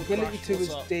So Discord ability crashed. 2 What's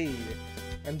is up? D,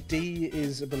 and D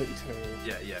is ability 2.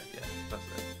 Yeah, that's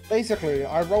it. Basically,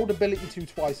 I rolled ability 2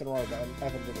 twice in a row, but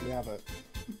Evan didn't really have it.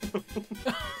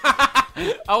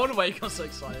 I wonder why you got so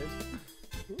excited.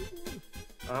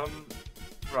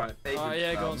 Right. Oh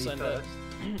yeah, go on, me send first. it.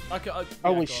 Okay, Oh yeah,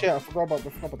 wait, go shit! on. I forgot about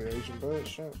the Asian bit.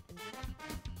 Shit.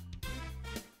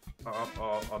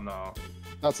 Oh no.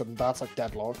 That's a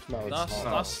deadlock. No, it's not.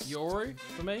 That's Yori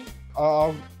for me.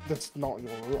 That's not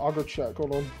your. I'll go check.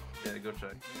 Hold on. Yeah, go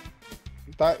check.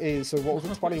 That is, so what was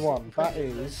it, 21? That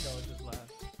is,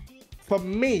 for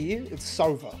me, it's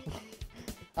Sova.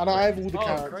 And I have all the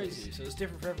characters. Crazy, so it's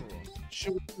different for everyone.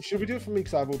 Should we do it for me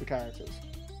because I have all the characters?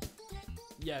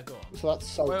 Yeah, go on. So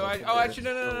that's Sova. Wait, oh, actually,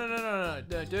 no.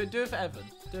 Do it for Evan.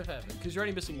 Do it for Evan, because you're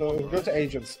only missing one. Go to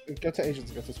agents. Go to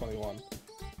agents and go to 21.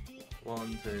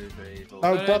 1, 2, 3, 4.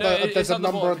 Oh, No, there's a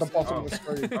number at the bottom. bottom of the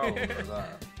screen. Oh, look at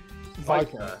that.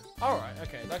 Viper. Alright,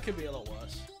 okay, that could be a lot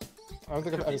worse. I don't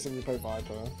think I've ever seen you play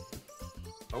Viper.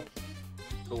 Oh.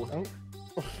 Oh.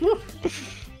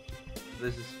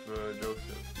 This is for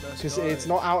Joseph. Because it's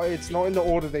not out. It's not in the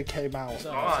order they came out.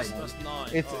 So, Nine. that's 9.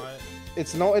 It's- Alright.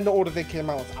 It's not in the order they came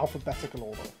out. It's alphabetical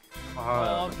order.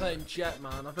 Well, I'm playing Jet,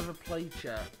 man. I've never played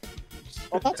Jet.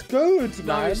 Oh, that's good,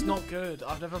 No, man. it's not good.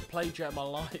 I've never played Jet in my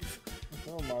life.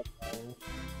 Oh my god.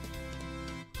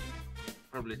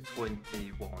 Probably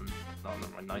 21. No,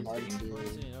 never mind, 19. 19.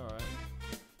 19, alright.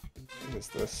 What is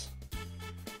this?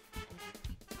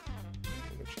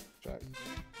 Let me check.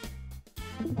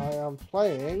 I am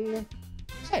playing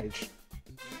Sage.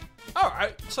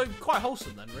 Alright, so quite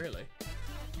wholesome then, really.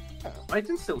 I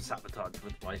can still sabotage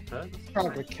with Viper. I'm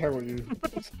gonna kill you.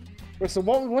 Wait, so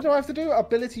what do I have to do?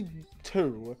 Ability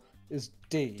 2 is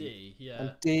D. D, yeah.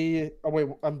 And D. Oh wait,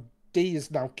 D is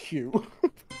now Q.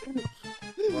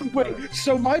 Wait,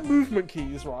 so my movement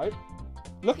keys, right?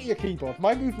 Look at your keyboard.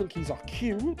 My movement keys are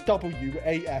Q, W,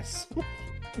 A, S.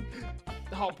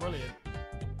 Oh, brilliant.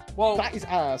 Well, That is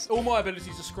ass. all my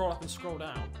abilities are scroll up and scroll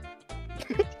down.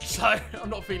 So, I'm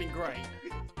not feeling great.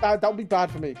 That would be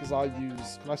bad for me because I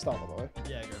use. Can I start by the way?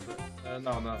 Yeah, go for it.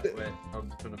 No, wait.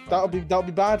 I'm trying to find That'll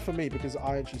be bad for me because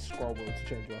I actually scroll wheel to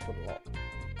change weapon a lot.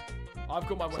 I've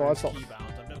got my So weapons I thought-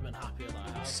 keybound. I've never been happier that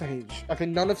I have. Sage. Okay,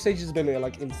 none of Sage's ability are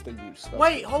like insta use. Though.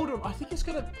 Wait, hold on. I think it's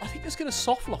gonna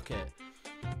soft lock it.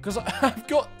 Because I've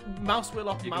got mouse wheel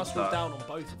up and You mouse can wheel start. down on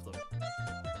both of them.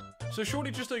 So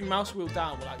surely just doing mouse wheel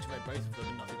down will activate both of them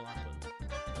and nothing will happen.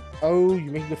 Oh,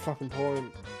 you make the fucking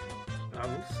point. I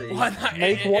will see. Why not?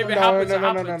 Make If one- it no, happens, no, it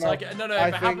no, no, happens. no, no. I get, no, I if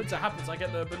it think- happens, it happens. I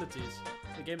get the abilities.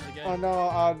 The game's a game. Oh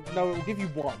no, it will give you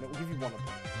one. It will give you one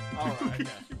of Alright, okay.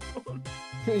 them.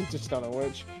 You just don't know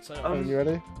which. So, Are you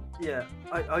ready? Yeah,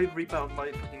 I rebound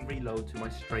my fucking reload to my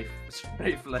strafe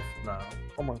left now.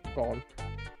 Oh my god.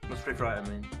 Not strafe right, I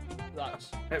mean.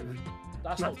 that's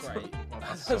not great. Oh,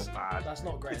 that's so bad. That's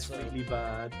not great. It's So, really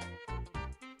bad.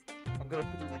 I'm gonna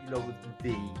put the reload with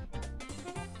D.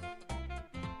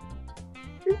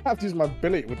 You have to use my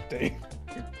ability with D.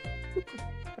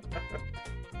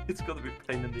 It's gonna be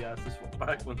a pain in the ass to swap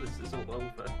back when this is all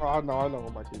over. Oh no, I know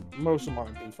what my key. Most of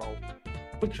mine are default.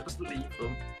 We'll just leave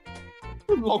them.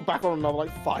 Log back on another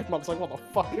like 5 months. Like what the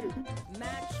fuck?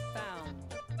 Match found.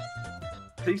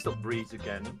 Please don't breeze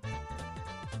again.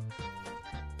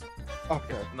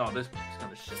 Okay, No, this is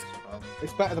kind of shit.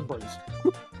 it's better than Breeze.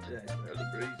 Yeah, it's better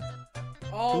than breeze.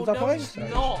 oh Who's that no, playing? it's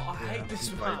not. I hate Yeah, this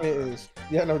he's map. It is.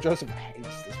 Yeah, no, Joseph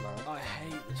hates this man. I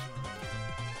hate this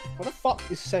map. What the fuck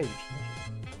is Sage?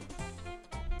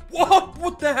 What?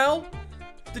 What the hell?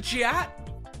 The Jet?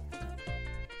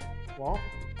 What?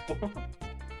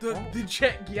 The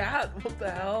Jet Gat? What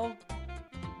the hell?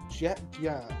 Jet?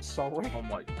 Yeah, sorry. Oh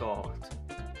my god.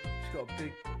 She's got a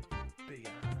big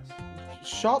ass.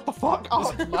 Shut the fuck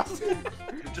up, man.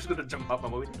 You're just gonna jump out my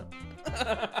window.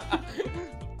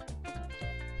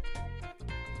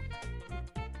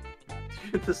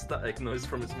 The static noise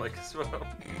from his mic as well.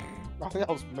 I think that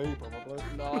was me, probably.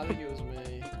 No, I think it was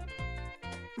me.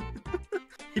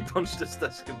 He punched his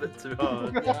desk a bit too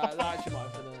hard. Yeah, that actually might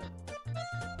have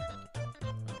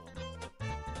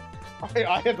been it.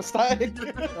 I had the static.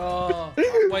 Oh,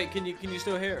 wait, can you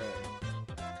still hear it?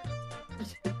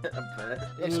 I bet.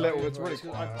 A little, over, it's really 'cause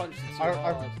I quiet. punched it so I-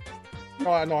 hard.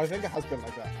 No, I think it has been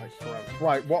like that like forever.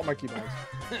 Right, what am I keeping?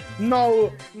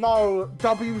 No.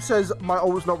 W says my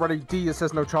ult's not ready. D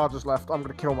says no charges left. I'm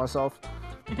gonna kill myself.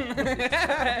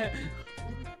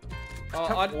 Oh,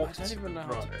 I don't even know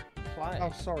how to play.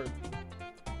 Oh, sorry.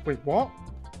 Wait, what?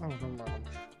 Oh, never mind.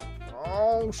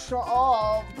 Oh, shut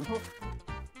up.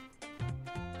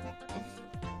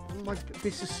 Oh my,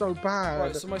 this is so bad.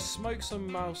 Right, so my smokes and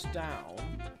mouse down.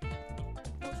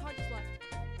 No charges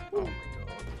left. Oh my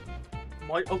god.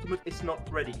 My ultimate is not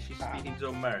ready. She's speaking to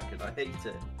American. I hate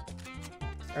it.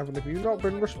 Evan, have you not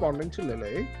been responding to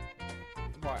Lily?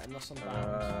 Right, unless I'm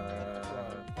bound.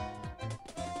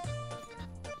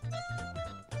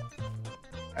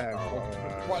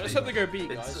 Right, let's have to go B,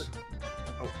 guys.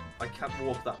 Oh, I can't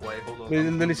walk that way. Hold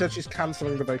on. Lily said she's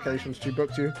cancelling the vacations she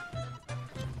booked you.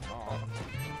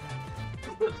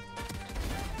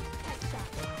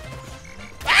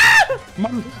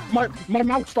 My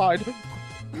mouse died.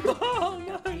 Oh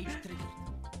no!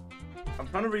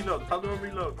 trying to reload. How do I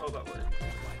reload? Oh, that way.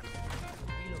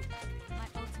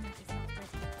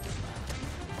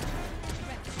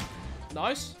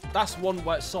 Nice. That's one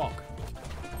wet sock.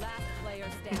 Last player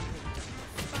standing.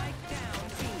 Spike down.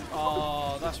 B.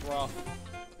 Oh, that's rough.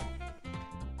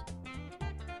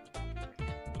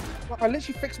 I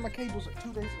literally fixed my cables like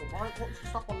 2 days ago. Why? What's the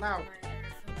stuff on now?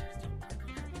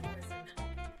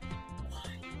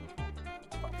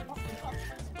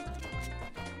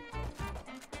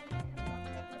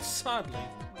 Sadly,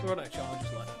 there are no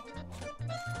charges left.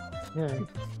 Yeah.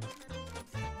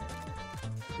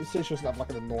 This stage doesn't have like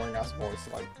an annoying ass voice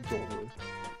like Jordan.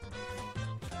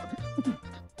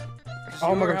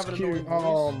 Oh my god, it's cute.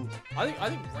 I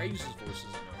think Rave's voice is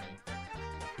annoying.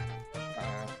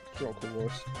 She's got a cool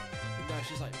voice. No,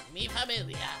 she's like, mi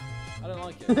familia. I don't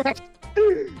like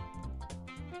it.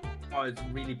 Oh, it's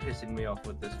really pissing me off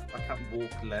with this. I can't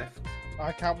walk left.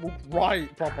 I can't walk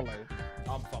right properly.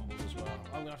 I'm fumbled as well.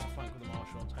 I'm gonna have to flank with the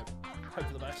Marshall and hope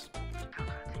for the best.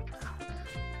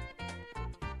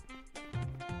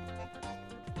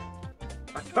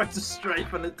 I tried to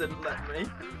strafe and it didn't let me.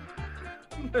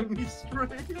 Let me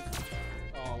strafe.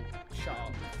 Oh, shut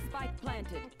up. Spike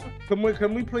planted.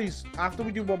 Can we please, after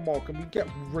we do one more, can we get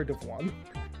rid of one?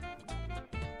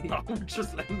 No, I'm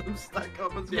just letting them stack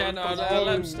up as Yeah, well. no,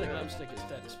 let him stick, it's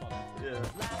dead, it's fine. Yeah.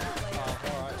 Last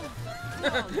player. Oh,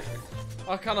 alright.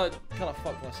 I kinda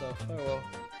fucked myself. Oh well.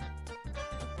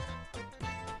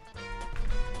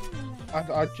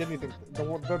 I genuinely think the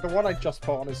one I just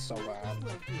put on is so bad.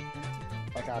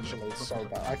 Like actually, it's so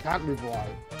bad. I can't move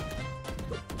right.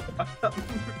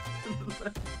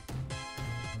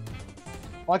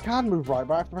 I can move right,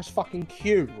 but I have to press fucking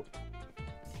Q.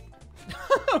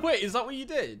 Wait, is that what you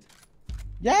did?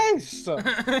 Yes!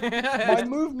 My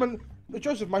movement...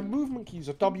 Joseph, my movement keys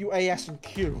are W, A, S, and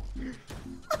Q.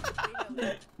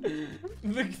 the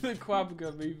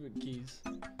Quabaga movement keys.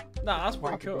 Nah, that's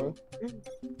pretty cool.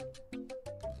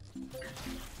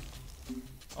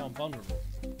 Oh, I'm vulnerable.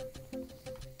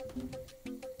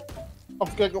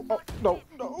 I'm gonna go... Oh, no,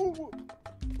 no!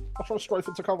 I was trying to strafe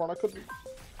into cover and I couldn't.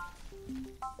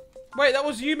 Wait, that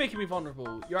was you making me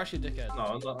vulnerable. You're actually a dickhead. No,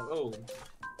 I'm not. Oh.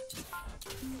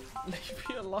 Leave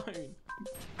me alone.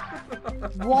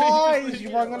 Why is he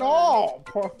running up?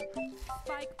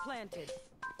 Spike planted.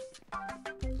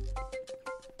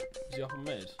 Is he up on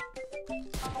mid?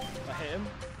 I hit him.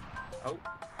 Oh.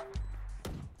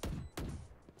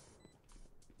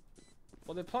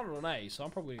 Well, they're planted on A, so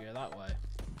I'm probably gonna go that way.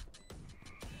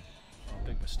 Oh,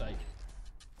 big mistake.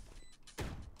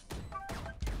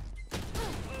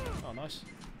 Oh, nice.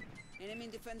 Enemy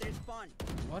defender spawn.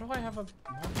 Why do I have a...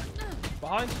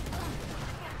 Behind?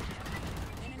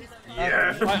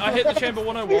 Yeah. I hit the chamber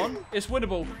 101. It's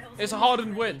winnable. It's a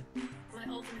hardened win. My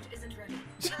ultimate isn't ready.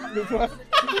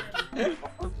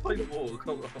 I'll play ball,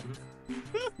 come on.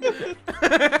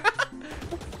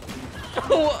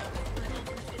 What?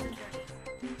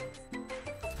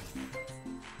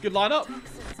 Good lineup.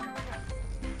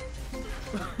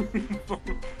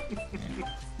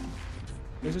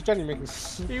 This is Jenny making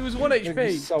He was 1 making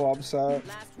me HP. so upset.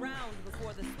 Last round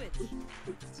before the switch.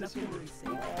 Nothing to be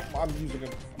said. I'm using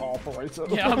an operator.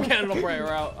 Yeah, I'm getting an operator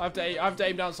out. I have to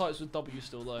aim down sights with W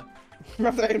still though. You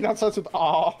have to aim down sights with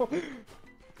R.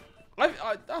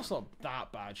 That's not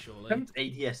that bad, surely. I haven't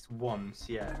ADS once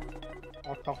yet.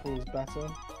 Our couple is better.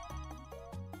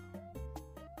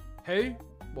 Who?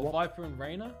 What, Viper and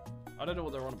Reyna? I don't know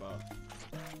what they're on about.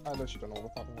 I literally don't know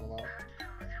what the fuck I'm on about.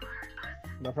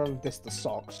 No problem, this the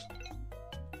socks.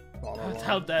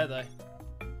 How dare they?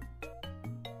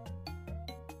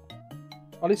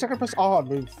 At least I can press R and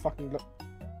move fucking look.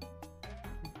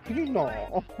 Can you not?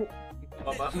 Oh,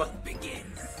 that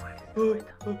begins.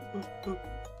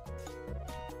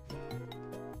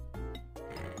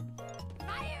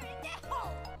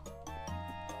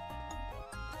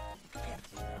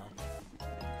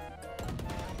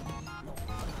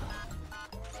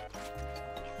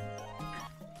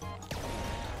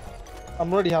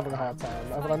 I'm really having a hard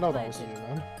time. I know that was you,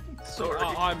 man. Sorry.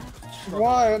 I'm.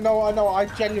 Why? No, I know. I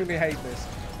genuinely hate this.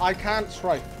 I can't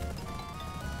strike.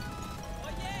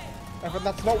 Evan,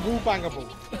 that's not wall bangable.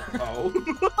 Oh.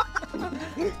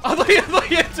 I thought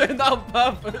you were doing that on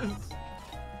purpose.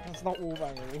 That's not wall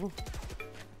bangable.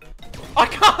 I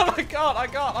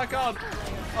can't.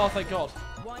 Oh, thank God.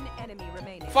 One enemy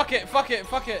remaining. Fuck it.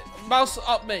 Mouse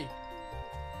up me.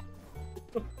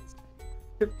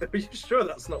 Are you sure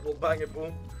that's not what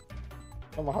bangable?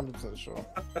 I'm 100% sure.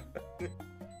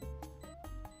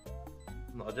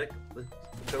 Logic.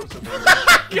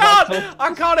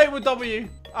 I can't aim with W.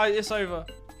 It's over.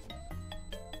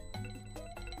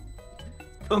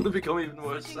 gonna become even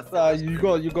worse. You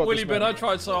got Willy this, bin, I man.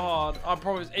 tried so hard. I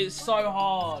promise, it's so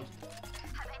hard.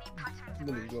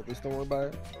 Willy, you got this, don't worry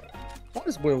about it. Why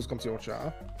does Wills come to your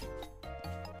chat?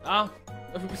 Ah,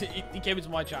 he came into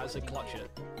my chat and said clutch it.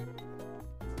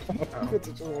 Good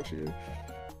to just watch you.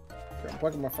 Okay, I'm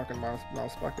plugging my fucking mouse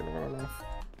back in right now.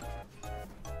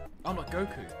 I'm like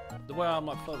Goku. The way I'm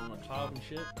like floating on a cloud and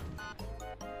shit.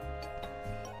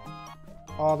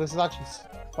 Oh, this is actually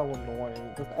so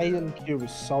annoying. The A and Q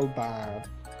is so bad.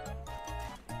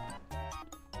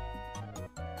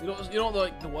 You know what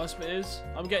like the worst bit is?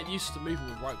 I'm getting used to moving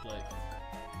with right click.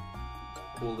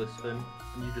 Call this thing,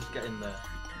 and you just get in there,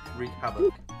 wreak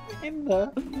havoc. In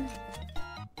there.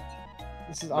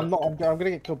 This is. I'm gonna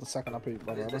get killed the second I peek,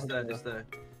 brother. It's there.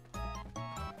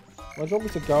 Where do you want me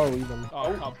to go, even?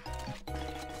 Oh, come.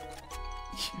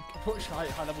 Push high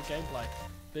level gameplay.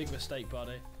 Big mistake,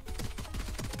 buddy.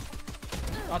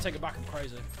 I'll take it back. I'm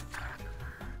crazy.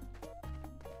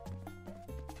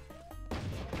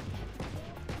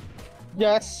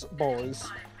 Yes, boys.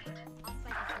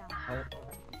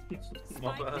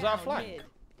 Not bad. Is that a flag?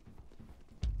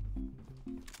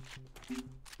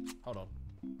 Hold on.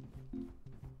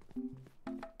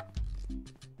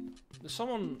 There's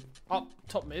someone up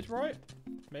top mid, right?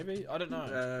 Maybe? I don't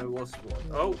know. What's one?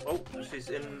 Oh, she's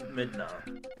in mid now.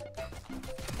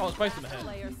 Oh, it's both in the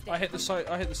head. I hit the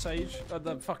sage,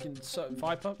 the fucking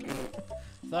Viper.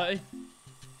 30.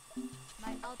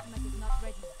 My ultimate is not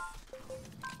ready.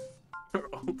 Her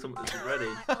ultimate is ready.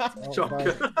 Oh,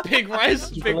 Shocker. Big res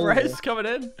believe it? coming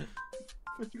in.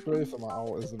 Please, my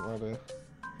ult isn't ready.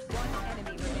 One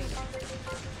enemy remaining.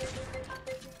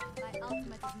 My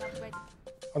ultimate is not ready.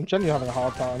 I'm genuinely having a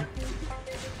hard time.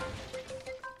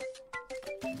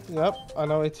 Yep, I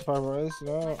know 85 raise, you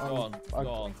know. Go on, go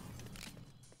on.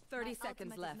 30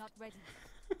 seconds left. Not ready.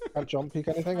 Can't jump peek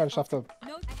anything, I just have to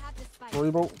No, I have this fight.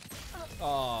 reboot.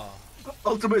 Oh.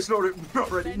 Ultimate's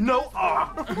not ready. No.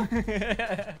 Ah.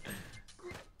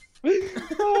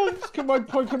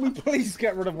 Can we please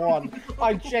get rid of one?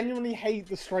 I genuinely hate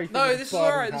the strafing. No, of this is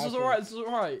burning alright. This is hazard. alright.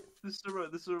 This is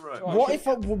alright. This is alright.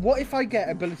 What if I get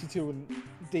ability 2 and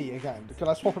D again? Can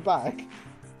I swap it back?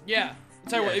 Yeah.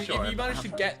 Tell you what, if sure. you manage to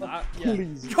get that, yeah.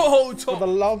 Please. Yo, For top. the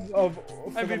love of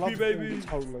MVP, baby.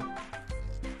 Totally.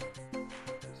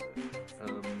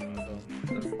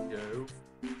 There we go.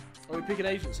 Are we picking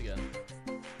agents again?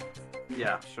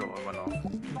 Yeah, sure. Why not?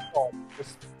 Oh,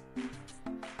 just...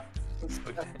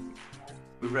 Okay.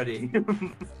 We're ready.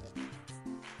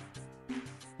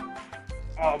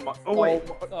 Oh my! Oh wait!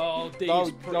 Oh, D's No,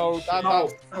 pretty no,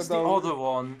 shit. That's no. the other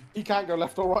one. He can't go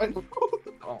left or right.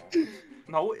 Oh.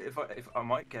 No, if I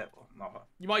might get no.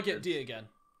 You might get D again.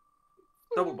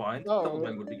 Double bind. No. Double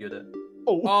bind would be good at.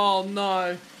 Oh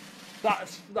no,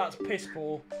 that's piss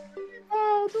poor.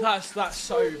 That's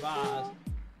so bad.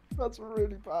 That's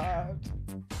really bad.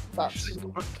 That's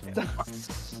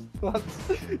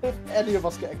if any of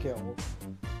us get a kill.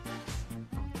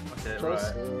 Okay,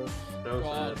 Joseph, right.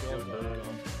 God, Joseph, God,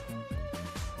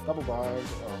 God. double bind.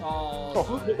 Oh,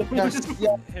 Oh, yes,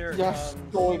 yes, here it yes.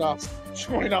 comes. Join us.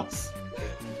 Join us.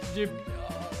 You-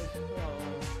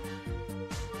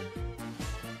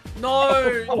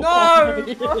 No, no,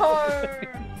 no.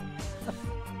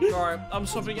 Right, I'm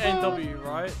swapping A and W,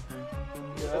 right?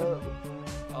 Yeah.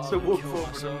 Oh, So I'm what gonna kill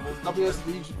for? myself.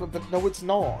 WSD, but no, it's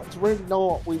not. It's really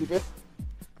not. Really good.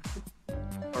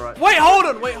 Alright. Wait, hold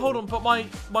on. But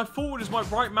my forward is my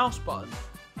right mouse button.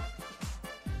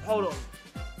 Hold on.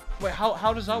 Wait,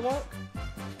 how does that work?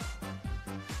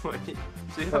 Wait.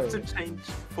 So you have to change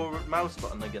forward mouse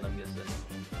button again, I'm guessing.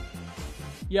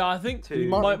 Yeah, I think Two.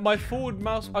 my forward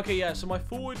mouse. Okay, yeah. So my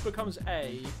forward becomes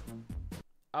A,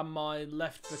 and my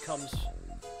left becomes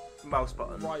Mouse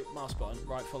button. right mouse button.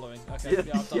 Right, following. Okay, Yeah,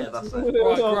 yeah, I've done yeah, it. that's it.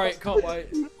 Right, great. Can't wait.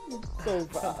 So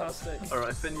bad. Fantastic.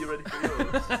 Alright, Finn, you ready for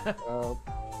yours?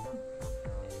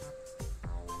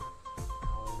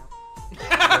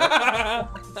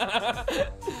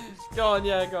 Go on,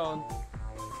 yeah, go on.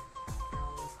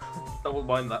 Double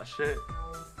bind that shit.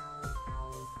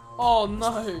 Oh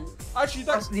no. Actually,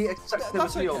 That's the exact same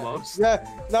that's as me okay. almost. Yeah.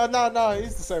 No.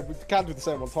 It's the same. We can't do the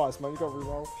same one twice, man. You got to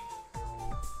reroll.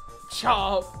 Shut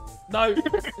up. No.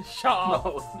 Shut up.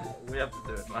 No, we have to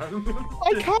do it, man.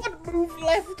 I can't move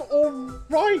left or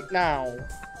right now.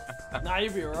 Nah,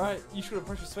 you'll be alright. You should have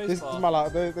pushed your This spacebar. is my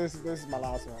last. This is my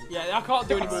last one. Yeah, I can't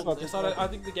do any more Alright. than this. I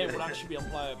think the game would actually be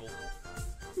unplayable.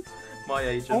 My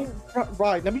agent. Oh,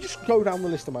 right. Let me just go down the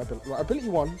list of my ability. Right, ability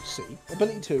 1, C.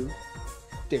 Ability 2,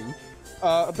 D.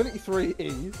 Ability 3,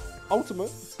 E.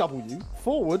 Ultimate, W.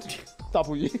 Forward,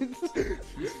 W.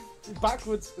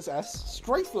 Backwards is S.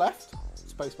 Strafe left,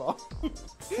 spacebar.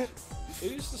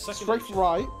 It is the second. Strafe option.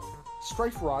 right.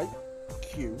 Strafe right.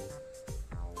 Q.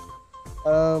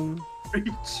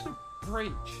 Breach.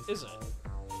 Breach, is it?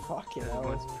 Fucking Yeah,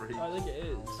 hell. it's breach. I think it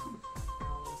is.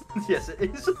 Yes, it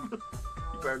is. You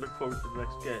better look forward to the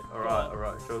next game.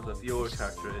 Alright, Joseph, your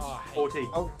character is Oh, I hate 14.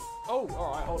 Oh, Oh,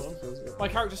 alright, hold on. My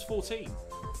character's 14.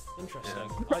 Interesting.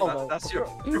 Yeah. Oh, That's your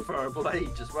preferable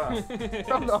age as well.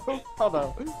 oh no. Oh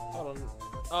no. Hold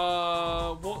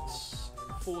on. What's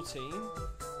 14?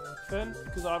 Finn?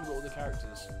 Because I haven't got all the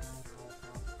characters.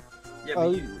 Yeah,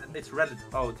 but it's relative.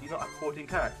 Oh, do you not have 14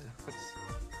 characters?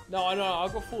 No, I know,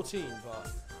 I've got 14,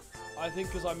 but I think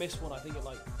because I missed one, I think it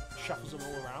like shuffles them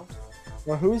all around.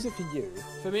 Well, who is it for you?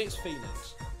 For me, it's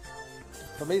Phoenix.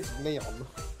 For me, it's Neon.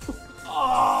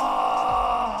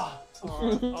 Ah!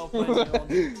 Alright, I'll play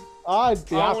Neon. I'd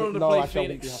be I happy. wanted to No, play actually, I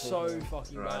wouldn't Phoenix be happy so with Neon.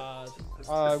 fucking Right.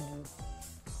 bad.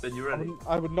 Then you ready?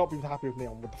 I would not be happy with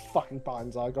Neon with the fucking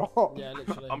binds I got. Yeah,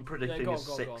 literally. I'm predicting yeah, go a on,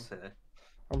 go on, 6 go on. here.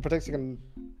 I'm predicting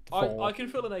a 4. I can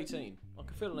feel an 18. I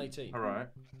can feel an 18. Alright.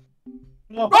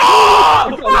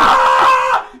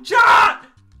 Chat!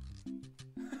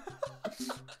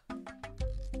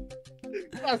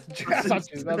 That's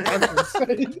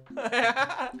insane.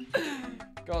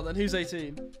 Go on then, who's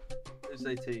 18? It's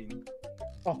 18.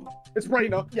 Oh, it's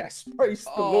Rainer. Yes, praise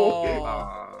the Lord. Oh.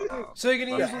 Ah. So you're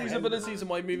gonna use Yeah. all these abilities and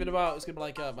while you're moving about, it's gonna be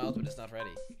like, Miles, but it's not ready.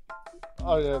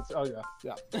 Oh yeah. Oh yeah.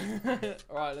 Yeah.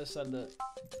 Alright, let's send it.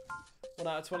 1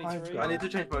 out of 23. I need to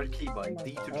change my keybind.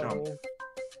 D to jump.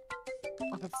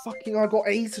 Oh, the fucking I got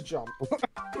A to jump.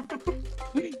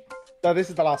 No, this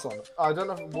is the last one. I don't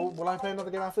know. Will I play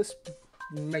another game after this?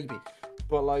 Maybe.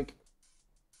 But like,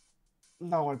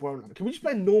 no, I won't. Can we just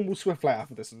play normal Swift play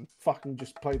after this and fucking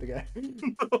just play the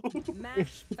game?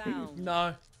 Match found.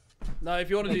 No. No, if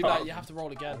you want to do that, you have to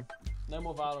roll again. No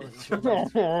more Valorant. until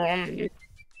then.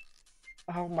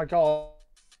 Oh my god.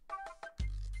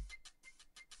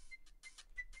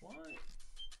 What?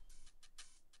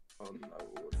 Oh no.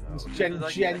 It's Did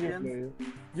I get it again? genuinely.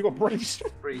 You got breached.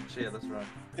 Breach, yeah, that's right.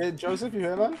 Yeah, Joseph, you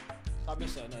hear that? I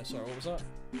missed that. No, sorry, what was that?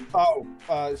 Oh,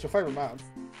 it's your favourite man.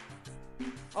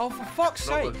 Oh, for fuck's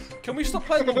Robert. sake! Can we stop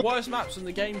playing the worst maps in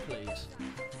the game, please?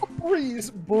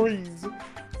 Breeze.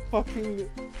 Fucking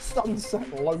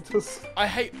Sunset Lotus. I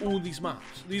hate all these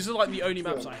maps. These are like the only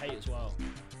maps I hate as well.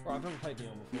 Right, I've never played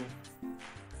Neon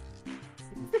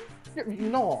before.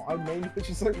 No, I mean,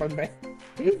 she's like my main.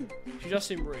 She just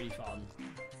seemed really fun.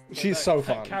 She's That- so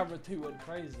that fun. Camera 2 went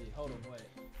crazy. Hold on, wait.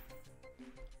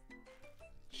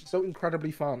 She's so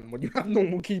incredibly fun when you have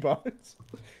normal keyboards.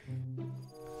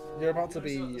 You're about to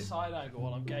Sit at the be. side angle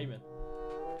while I'm gaming.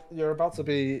 You're about to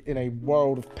be in a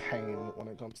world of pain when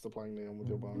it comes to playing Neon with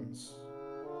your bones.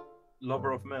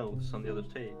 Lover of MILFs on the other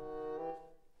team.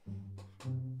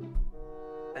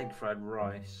 Egg fried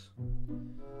rice.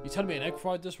 You telling me an egg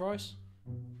fried this rice?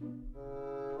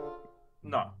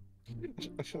 No.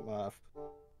 I shouldn't laugh.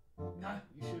 No,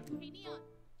 you shouldn't. Hey, Neon.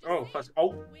 Oh, that's oh.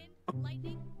 Wind,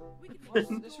 lightning. We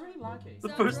can It's really laggy. The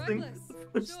Sounds first thing, reckless. the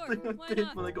first Sure, thing I why did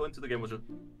not? when I got into the game was just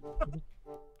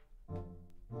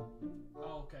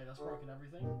Oh, okay, that's broken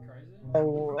everything. Crazy.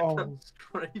 Oh.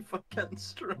 I can't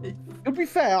strafe. To be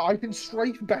fair, I can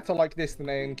strafe better like this than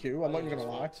A and Q. I'm not even gonna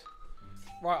lie.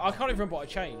 Right, I can't even remember what I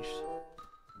changed.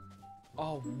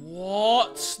 Oh,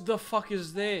 what the fuck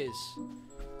is this?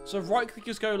 So right click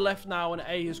is go left now and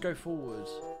A is go forwards.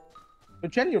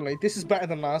 But genuinely, this is better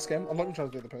than last game. I'm not even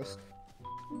trying to do the piss.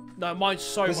 No, mine's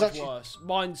so There's much actually- worse.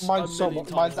 Mine's Mine's a so million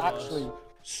much. Mine's times worse. actually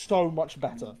so much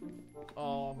better.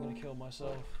 Oh, I'm gonna kill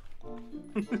myself.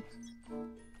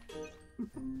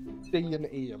 D and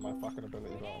E are my fucking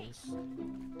ability buttons.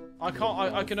 I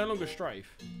can't. I can no longer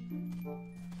strafe.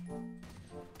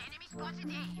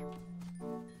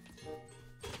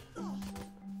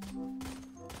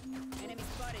 Enemy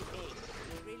spotted.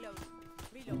 A. Reload.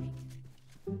 Reloading.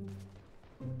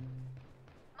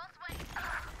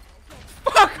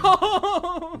 Fuck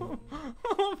off!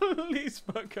 Please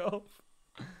fuck off.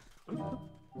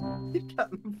 You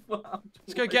can't wow.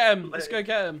 Let's go get him. Let's go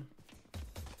get him.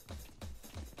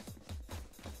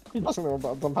 That's something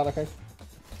about done panicking.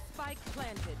 Spike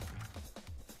planted.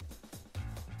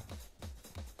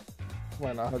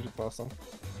 Wait, no, I heard you first time.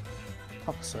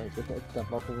 Fuck's sake, they put a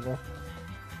deadlock over there.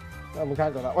 No, we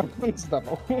can't go that way. It's a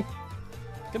deadlock.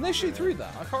 Can they shoot through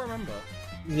that? I can't remember.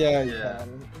 Yeah, you Yeah. can.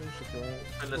 You should do it.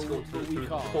 And let's go But we through the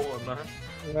can't. door, man.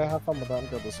 Yeah, have fun with that. I'm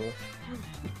good this way.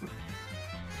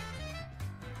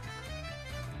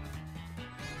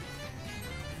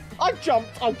 I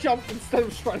jumped instead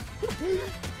of straight.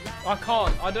 I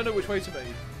can't. I don't know which way to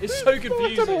move. It's so I don't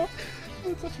confusing. know.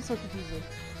 It's actually so confusing.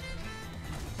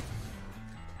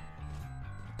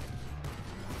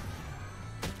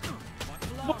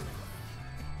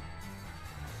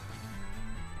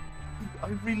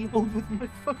 reload with my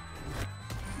phone.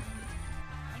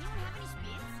 Anyone have any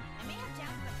spins? I may have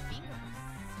jammed my fingers.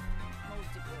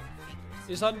 Multiple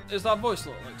fingers. Is that voice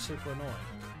like super annoying?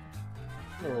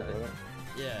 A little bit.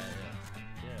 Yeah.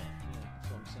 That's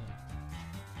what I'm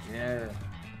saying. Yeah.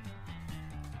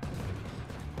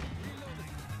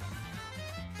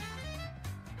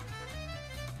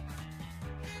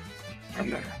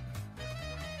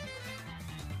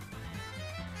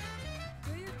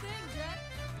 Do your thing, Jet.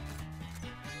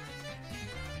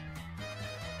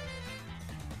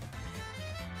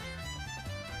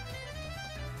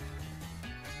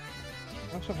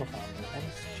 I'm so profound. I'm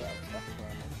just chat.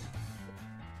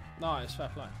 Nice, fair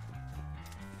play.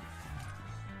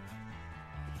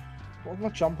 What was my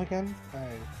jump again?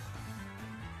 Hey.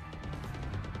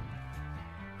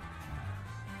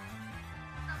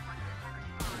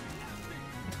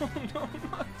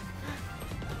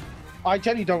 I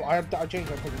genuinely don't. I genuinely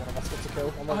don't think one of us gets a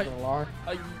kill. I'm not gonna lie.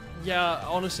 Yeah,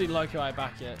 honestly, Loki, I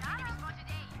back it.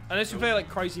 Unless you play like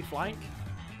crazy flank.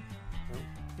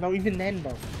 No, even then,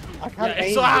 though. I can't Yeah, aim.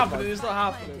 it's not with happening. my- It's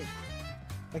not happening.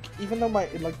 Like, even though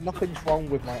nothing's wrong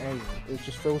with my aim, it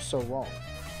just feels so wrong.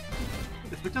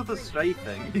 It's because of the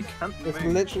strafing. You can't move. It's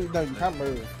literally no, you can't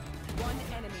move. One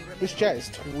enemy remaining. This jet is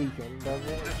tweaking, doesn't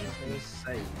it? It's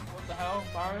insane. What the hell,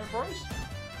 Mario Bros?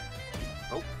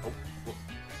 Oh.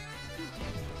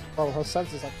 Oh, her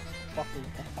sense is like fucking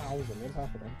 1,000. What's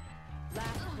happening?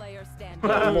 Last player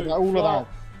standing. All of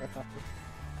that.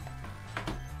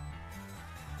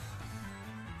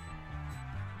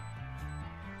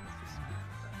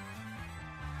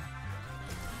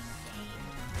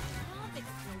 Half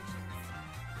explosions.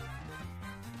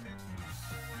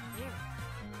 There.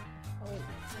 Oh,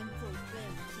 I'm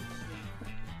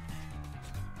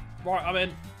full Right, I'm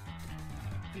in.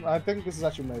 I think this is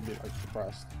actually maybe like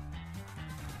depressed.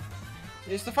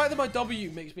 It's the fact that my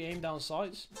W makes me aim down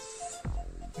sights.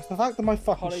 It's the fact that my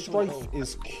fucking College strafe level.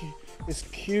 is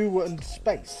Q and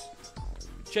space.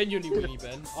 Genuinely, Winnie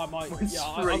Ben. I might. Yeah,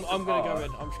 I'm gonna go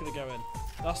in. I'm just gonna go in.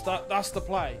 That's the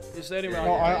play. It's the only way.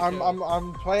 No, I can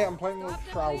I'm playing with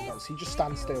Shroud guys. He just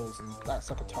stands still and that's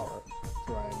like a turret.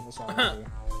 Right, that's all I do.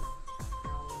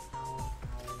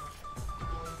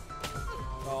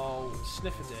 Oh,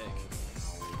 sniff a dick.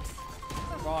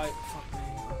 Right, fuck me.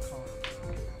 I can't.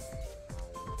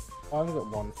 I only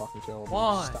got one fucking kill.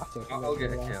 Why? Static, I'll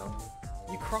get a kill.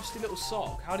 You crusty little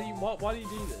sock. How do you? Why do you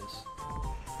do this?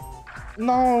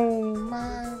 No,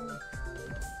 man.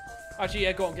 Actually,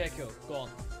 yeah, go on, get a kill. Go on.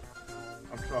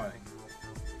 I'm trying.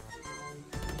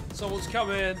 Someone's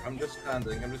coming. I'm just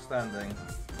standing.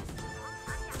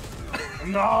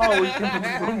 No, he's in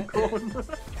the wrong corner.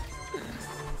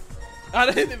 I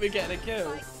don't think we're getting a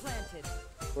kill. Planted.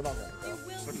 We're not getting a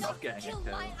kill. We're not getting a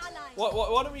kill.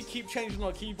 Why don't we keep changing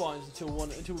our keybinds until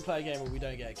we play a game where we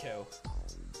don't get a kill?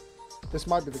 This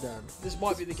might be the game. This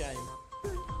might be the game.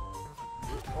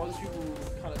 All these people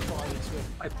kind of trying in Swift.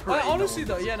 I pray Honestly no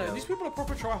though, one yeah, gets a no, kill. these people are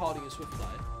proper tryharding in Swift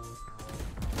play.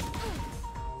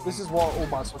 This is what all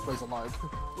my soft plays are like.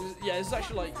 Yeah, it's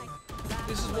actually like,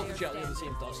 this is what the Jet Leader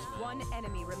team does to me. One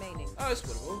enemy remaining. Oh, it's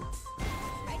winnable.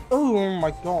 Oh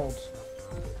my god.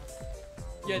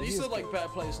 Yeah, these are like better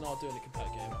players than I do in a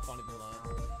competitive game. I can't even lie.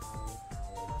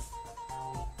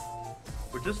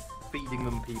 We're just feeding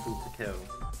them people to kill.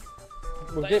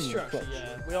 We're That is giving true, them actually,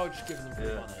 clutch. yeah. We are just giving them free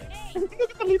Yeah.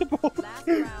 money. Last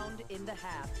round in the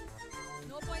half.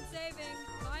 No point saving.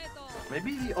 Buy it all.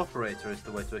 Maybe the operator is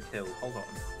the way to a kill. Hold on.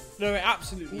 No, it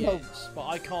absolutely No. is, but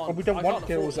I can't. But we don't I want can't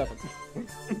kills afford ever.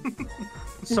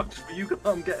 it. Sucks for you.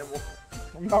 I'm getting one.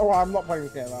 No, I'm not playing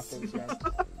with kill after this game.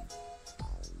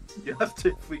 You have to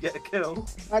if we get a kill.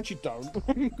 Actually, don't.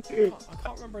 I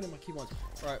can't remember any of my keybinds.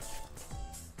 Right.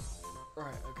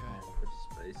 Right,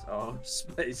 okay. Space. Oh,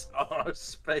 space. Oh,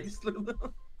 space.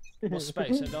 What's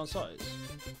space? Head down sides?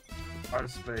 Our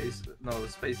space. No, the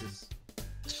space is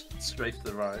straight to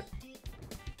the right.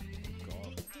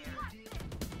 God.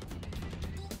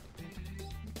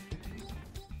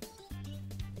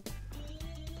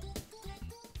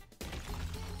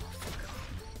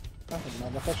 Nothing,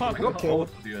 man. That's Fuck. actually I a got kill.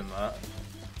 both of you in that.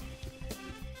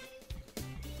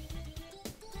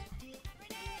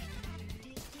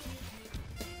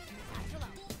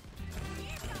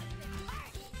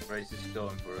 Grace is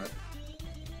going for it.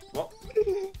 What?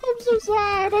 I'm so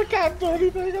sad. I can't do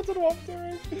anything. I don't know what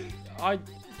I'm doing.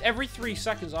 Every 3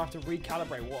 seconds I have to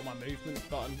recalibrate what my movement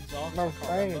buttons are. No, I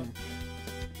can't remember. same.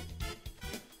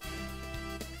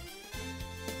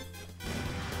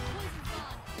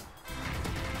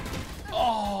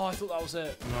 Oh, I thought that was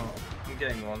it. No, I'm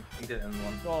getting one. I'm getting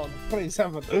one. Go on.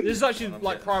 27. This is actually I'm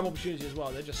like getting- prime opportunity as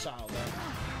well. They're just sat out there.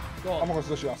 Go on. I'm not gonna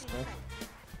switch you off, man.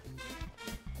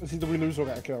 It's either we lose or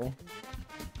get a kill.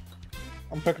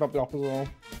 I'm picking up the op as well.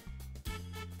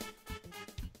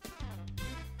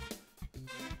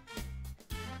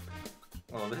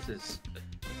 Oh,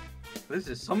 this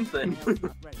is something.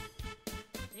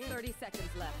 30 seconds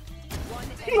left.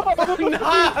 One No!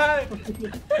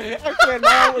 Actually,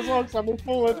 now as well, because I moved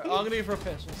forward. I'm gonna go for a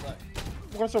piss. One sec.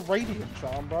 What's a radiant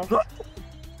charm, bro? last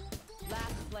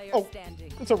player Oh.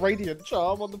 standing. It's a radiant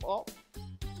charm on the bot.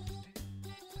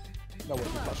 No way to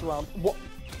flash around. What?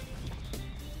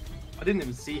 I didn't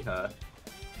even see her.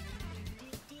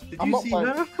 Did I'm you not see playing.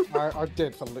 her? I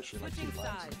did for literally like 2 Switching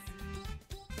seconds. sides.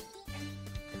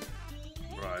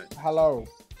 Right. Hello.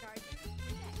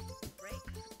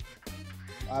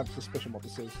 I have suspicion what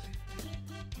this is.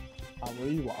 How are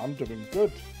you? I'm doing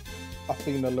good.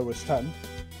 Athena Lewis 10.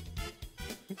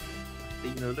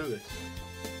 Athena Lewis.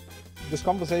 This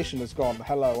conversation has gone.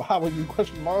 Hello. How are you?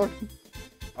 Question mark.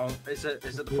 Oh, is it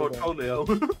the Yeah. portfolio?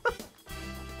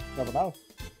 Never know.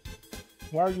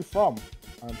 Where are you from?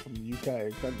 I'm from the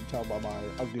UK. Can't you tell by my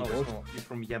ugly No, voice? it's not. He's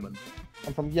from Yemen.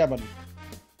 I'm from Yemen.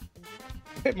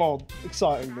 A bit more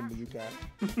exciting than the UK.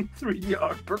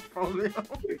 3-yard portfolio.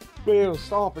 Bill,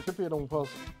 stop. It could be an old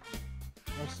person.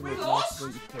 Nice to meet you. Nice to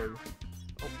meet you too.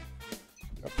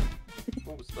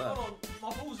 What was that? Hold on,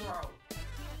 my balls are out.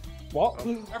 What?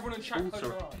 Everyone in chat, close Balls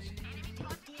your are- eyes.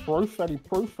 Proof, any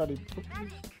proof, any proof.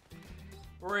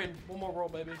 We're in. One more roll,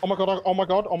 baby. Oh my god, oh my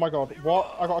god, oh my god.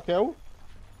 What? I got a kill?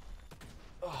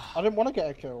 I didn't want to get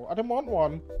a kill. I didn't want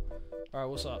one. Alright,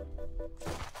 what's up?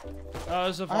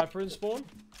 There's a Viper in spawn.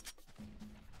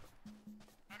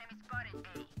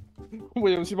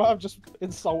 Williams, you might have just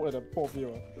insulted a poor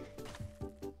viewer.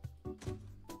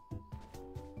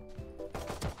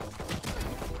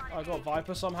 I got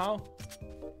Viper somehow.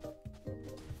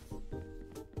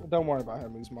 Don't worry about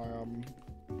him. He's my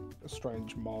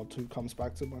strange mod who comes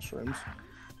back to my streams.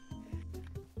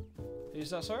 Who's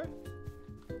that, sorry?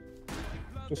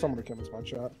 Just somebody come into my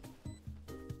chat.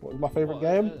 What was my favorite What,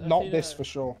 game? Not Athena- this for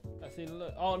sure. Athena,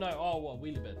 look. Oh no, oh what,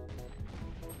 Wheelie Bin.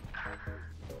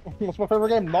 What's my favorite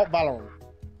game? Not Valorant.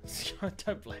 I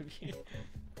don't blame you.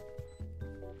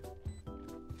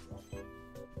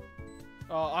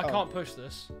 Oh, I can't push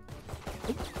this.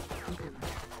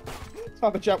 It's how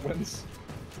the chat wins.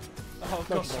 Oh,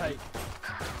 God's sake.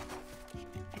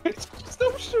 It's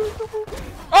still shooting.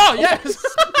 Oh, yes!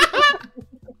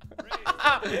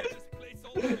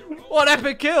 What an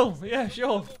epic kill! Yeah,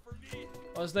 sure. Oh,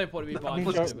 there's no point in me buying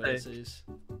means these you're- abilities.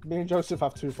 Me and Joseph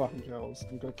have 2 fucking kills.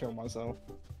 I'm gonna kill myself.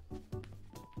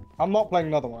 I'm not playing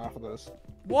another one after this.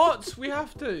 What? We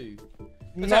have to.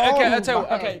 No, Okay, I tell you what,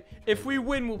 man. okay. If we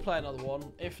win, we'll play another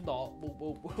one. If not,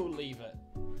 we'll leave it.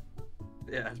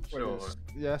 Yeah, sure. Wheels.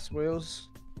 Yes, Wheels.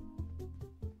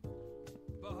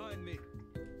 Behind me.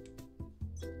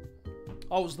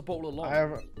 Oh, was the ball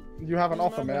along? You have an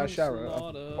offer, may I Remember share it?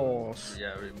 Sonata. Of course.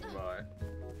 Yeah, right.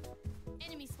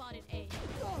 Enemy spotted A.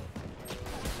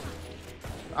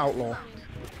 Outlaw.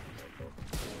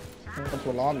 I'm going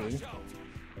to alarm you.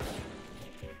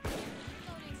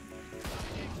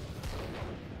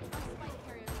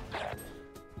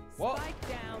 What? Spike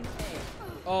down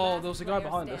A. Oh, there was a guy Player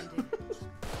behind us. standing.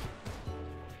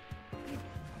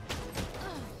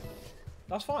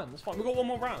 That's fine, that's fine. We got one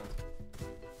more round.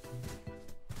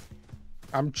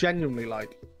 I'm genuinely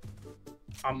like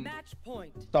I'm Match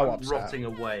point. so I'm upset. rotting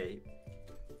away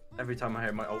every time I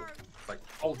hear my ult. Like,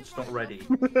 ult's not ready.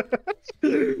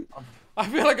 I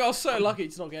feel like I was so lucky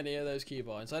to not get any of those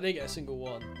keybinds. I didn't get a single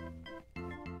one.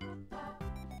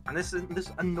 And this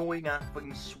annoying ass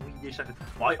fucking Swedish accent.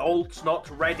 My ult's not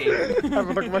ready. Have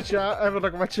a look at my chat, have a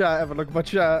look at my chat, have a look at my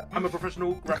chat. I'm a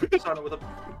professional graphic designer with a.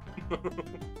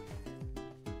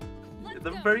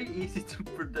 They're very easy to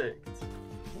predict.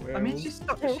 I mean, she's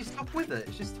stuck with it.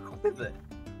 She's stuck with it.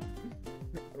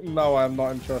 No, I'm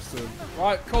not interested.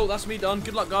 Right, cool, that's me done.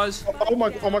 Good luck, guys. Oh my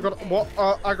god, what?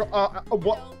 I got,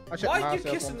 what? I checked Why my are you ass,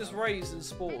 yeah, kissing one. this raise in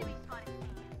spawn?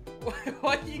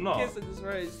 Why are you No. kissing this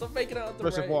raise? Stop making out the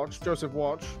Joseph, raise. watch, Joseph,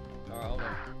 watch. Alright, hold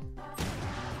on.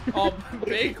 Oh,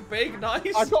 big,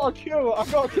 nice. I got a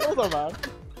kill though, man.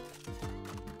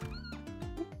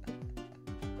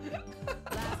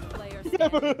 Last player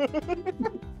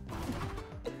standing.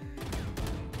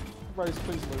 Rose,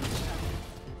 please lose.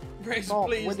 Raise, Stop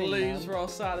please winning, lose man. for our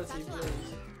sanity, please.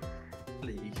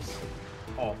 Please.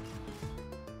 Oh.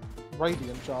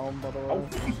 Radiant charm, by the way.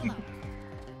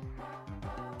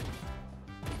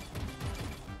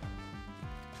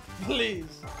 Please.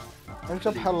 Mention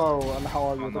up hello and how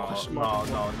are you? No, The no, question no, mark.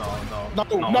 no, no, no. No.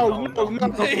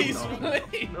 Please, no,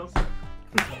 please. No,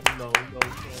 no,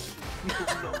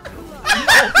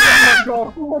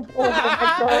 no. Oh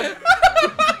my god.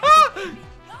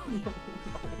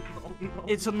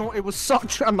 It's a not. It was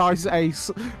such a nice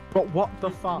ace, but what the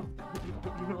fuck?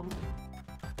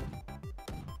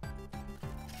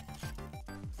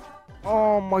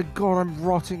 Oh my god, I'm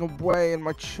rotting away in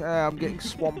my chair. I'm getting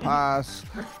swamp ass.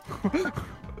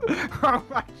 I'm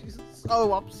actually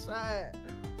so upset,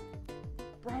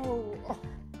 bro.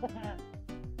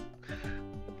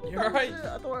 You're right.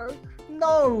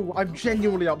 No, I'm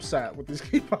genuinely upset with this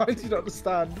keeper. I don't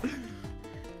understand.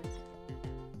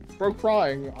 Bro,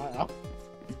 crying.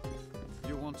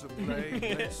 You want to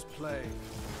play? Let's play.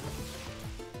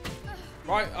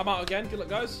 Right, I'm out again. Good luck,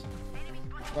 guys.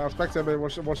 Now, spectator,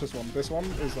 watch this one. This one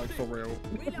is like for real.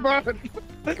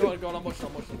 Go on, I'm watching.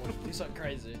 Do something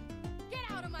crazy.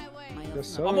 Get out of my way. Yes,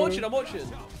 sir. I'm watching.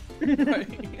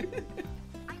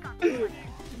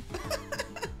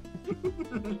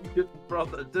 Good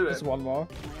brother, do it. Just one more.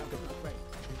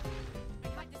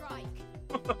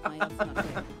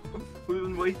 We've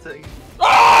been waiting.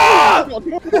 Ah! There's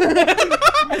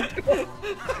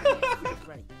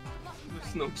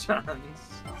no chance.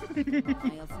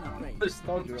 There's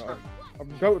no chance.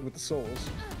 I'm going with the sauce.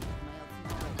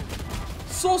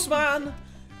 Sauce man!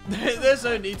 There's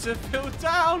no need to feel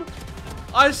down.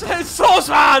 I said sauce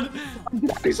man!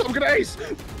 Nice, I'm gonna ace!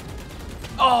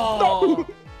 Oh! No.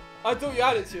 I thought you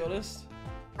had it, to be honest.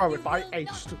 Oh, if I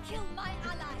aced.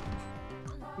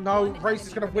 No, Race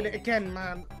is gonna win it again,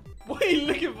 man. What are you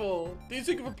looking for? He's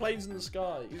looking for planes in the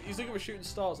sky. He's looking for shooting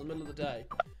stars in the middle of the day.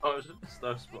 Oh, it's just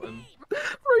star spotting.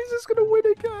 Race is gonna win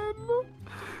again.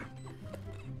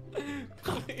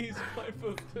 Please,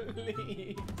 Piper,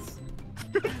 please.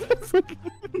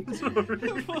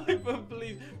 Sorry. Piper,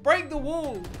 please. Break the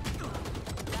wall!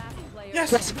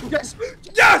 Yes! Yes!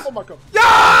 Yes! Oh my god.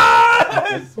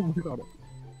 Yes! Oh my god.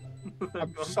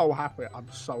 I'm so happy. I'm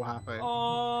so happy.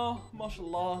 Oh,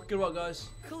 mashallah. Good luck, guys.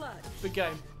 Clutch. Big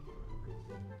game.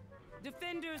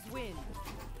 Defenders win.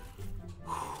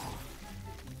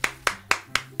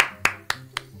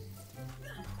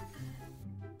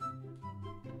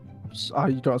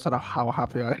 You don't understand how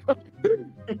happy I am.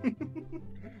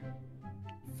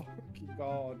 Fucking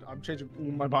god. I'm changing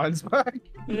all my minds back.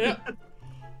 Yeah.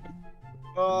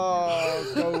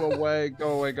 Oh, go away,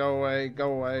 go away, go away,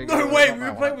 go away. No way, we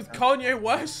were playing with Kanye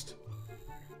West?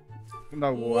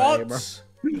 No way, What? bro.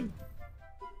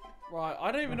 Right,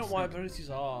 I don't even know what my abilities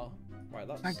are. Right,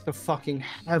 that's... Thank the fucking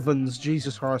heavens.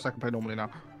 Jesus Christ, I can play normally now.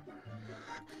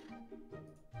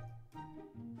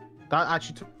 That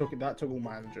actually took all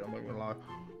my energy, I'm not gonna lie.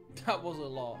 That was a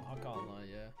lot, I can't lie,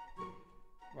 yeah.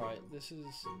 Right, this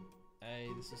is A,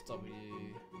 this is W.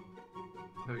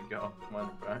 There we go. Mine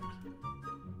back.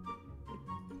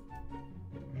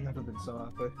 I've never been so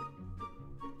happy.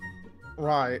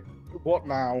 Right, what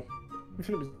now? We've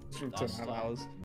been 10 That's hours.